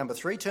reading. Number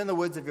 3, turn the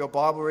words of your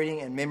Bible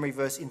reading and memory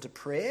verse into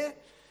prayer.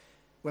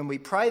 When we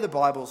pray the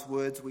Bible's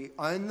words, we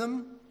own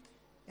them,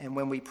 and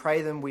when we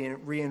pray them, we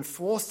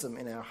reinforce them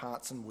in our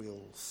hearts and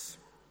wills.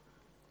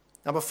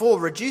 Number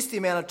 4, reduce the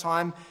amount of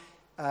time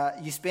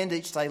you spend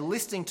each day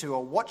listening to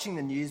or watching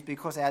the news,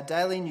 because our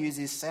daily news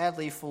is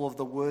sadly full of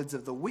the words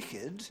of the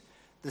wicked,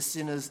 the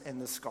sinners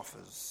and the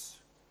scoffers.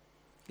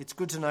 It's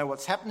good to know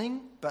what's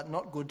happening, but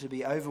not good to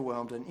be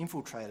overwhelmed and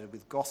infiltrated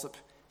with gossip,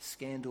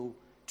 scandal,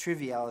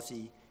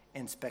 triviality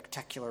and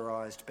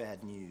spectacularised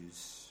bad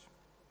news.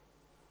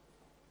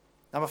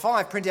 Number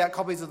 5, print out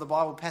copies of the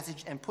Bible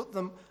passage and put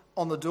them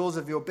on the doors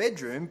of your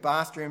bedroom,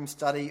 bathroom,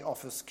 study,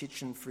 office,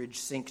 kitchen, fridge,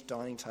 sink,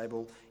 dining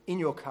table, in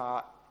your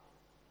car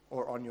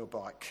or on your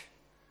bike.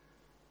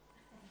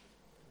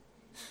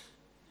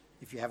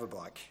 If you have a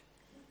bike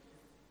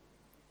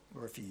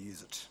or if you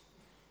use it.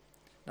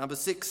 Number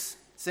 6,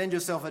 send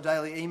yourself a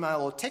daily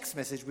email or text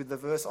message with the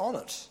verse on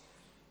it,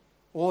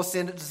 or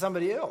send it to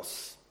somebody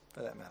else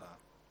for that matter.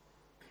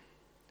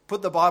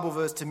 Put the Bible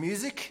verse to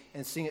music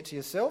and sing it to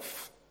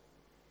yourself.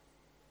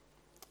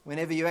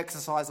 Whenever you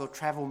exercise or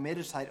travel,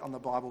 meditate on the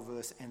Bible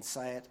verse and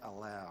say it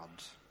aloud.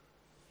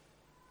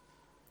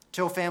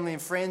 Tell family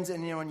and friends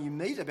and anyone you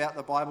meet about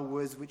the Bible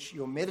words which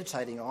you're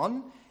meditating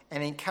on,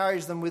 and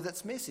encourage them with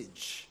its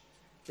message.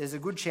 There's a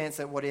good chance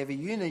that whatever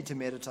you need to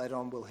meditate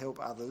on will help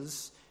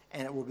others,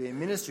 and it will be a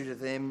ministry to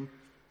them.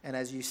 And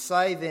as you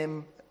say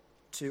them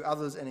to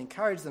others and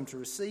encourage them to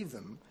receive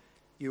them,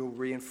 you will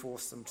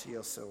reinforce them to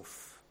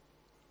yourself.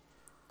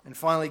 And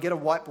finally, get a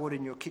whiteboard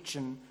in your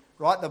kitchen,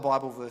 write the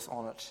Bible verse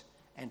on it,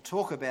 and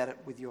talk about it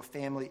with your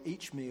family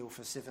each meal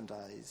for 7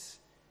 days.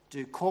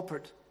 Do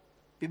corporate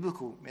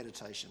biblical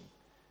meditation,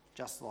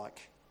 just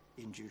like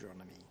in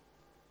Deuteronomy.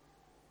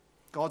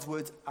 God's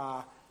words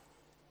are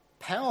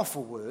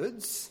powerful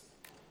words.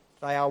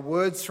 They are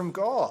words from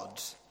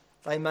God.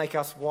 They make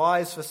us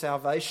wise for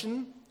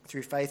salvation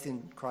through faith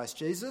in Christ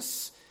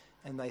Jesus,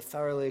 and they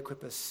thoroughly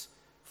equip us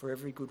for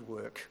every good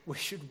work. We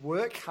should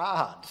work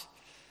hard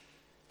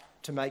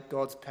to make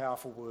God's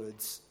powerful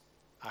words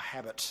a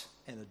habit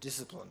and a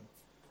discipline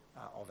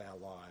of our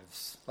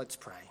lives. Let's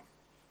pray.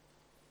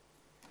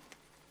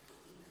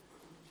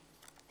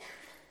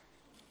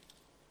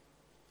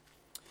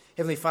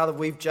 Heavenly Father,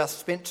 we've just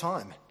spent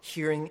time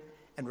hearing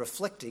and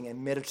reflecting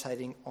and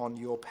meditating on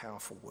your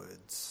powerful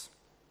words.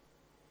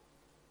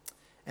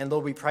 And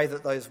Lord, we pray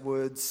that those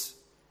words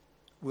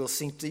will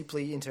sink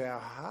deeply into our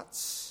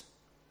hearts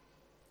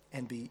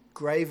and be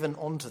graven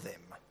onto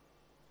them,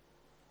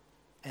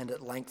 and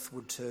at length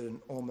would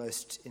turn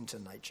almost into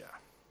nature.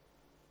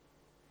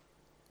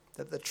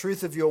 That the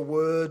truth of your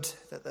word,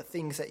 that the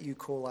things that you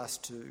call us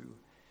to,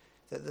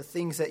 that the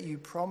things that you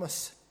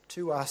promise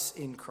to us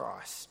in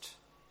Christ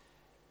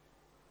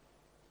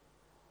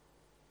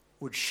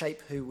would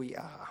shape who we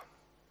are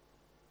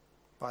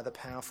by the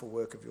powerful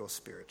work of your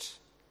Spirit.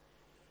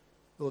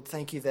 Lord,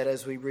 thank you that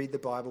as we read the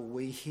Bible,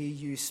 we hear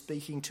you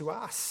speaking to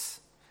us,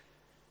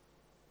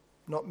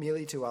 not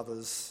merely to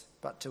others,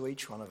 but to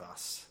each one of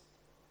us.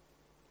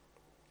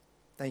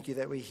 Thank you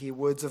that we hear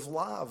words of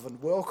love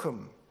and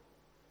welcome,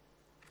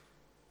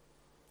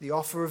 the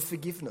offer of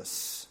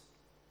forgiveness,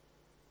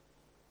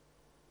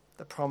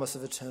 the promise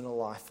of eternal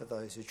life for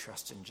those who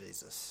trust in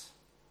Jesus.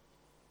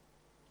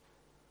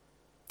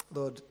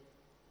 Lord,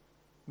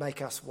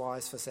 make us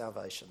wise for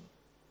salvation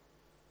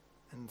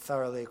and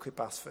thoroughly equip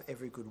us for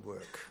every good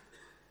work.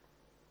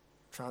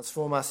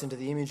 Transform us into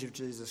the image of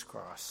Jesus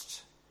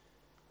Christ.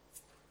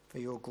 For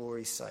your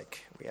glory's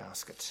sake, we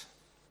ask it.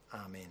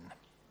 Amen.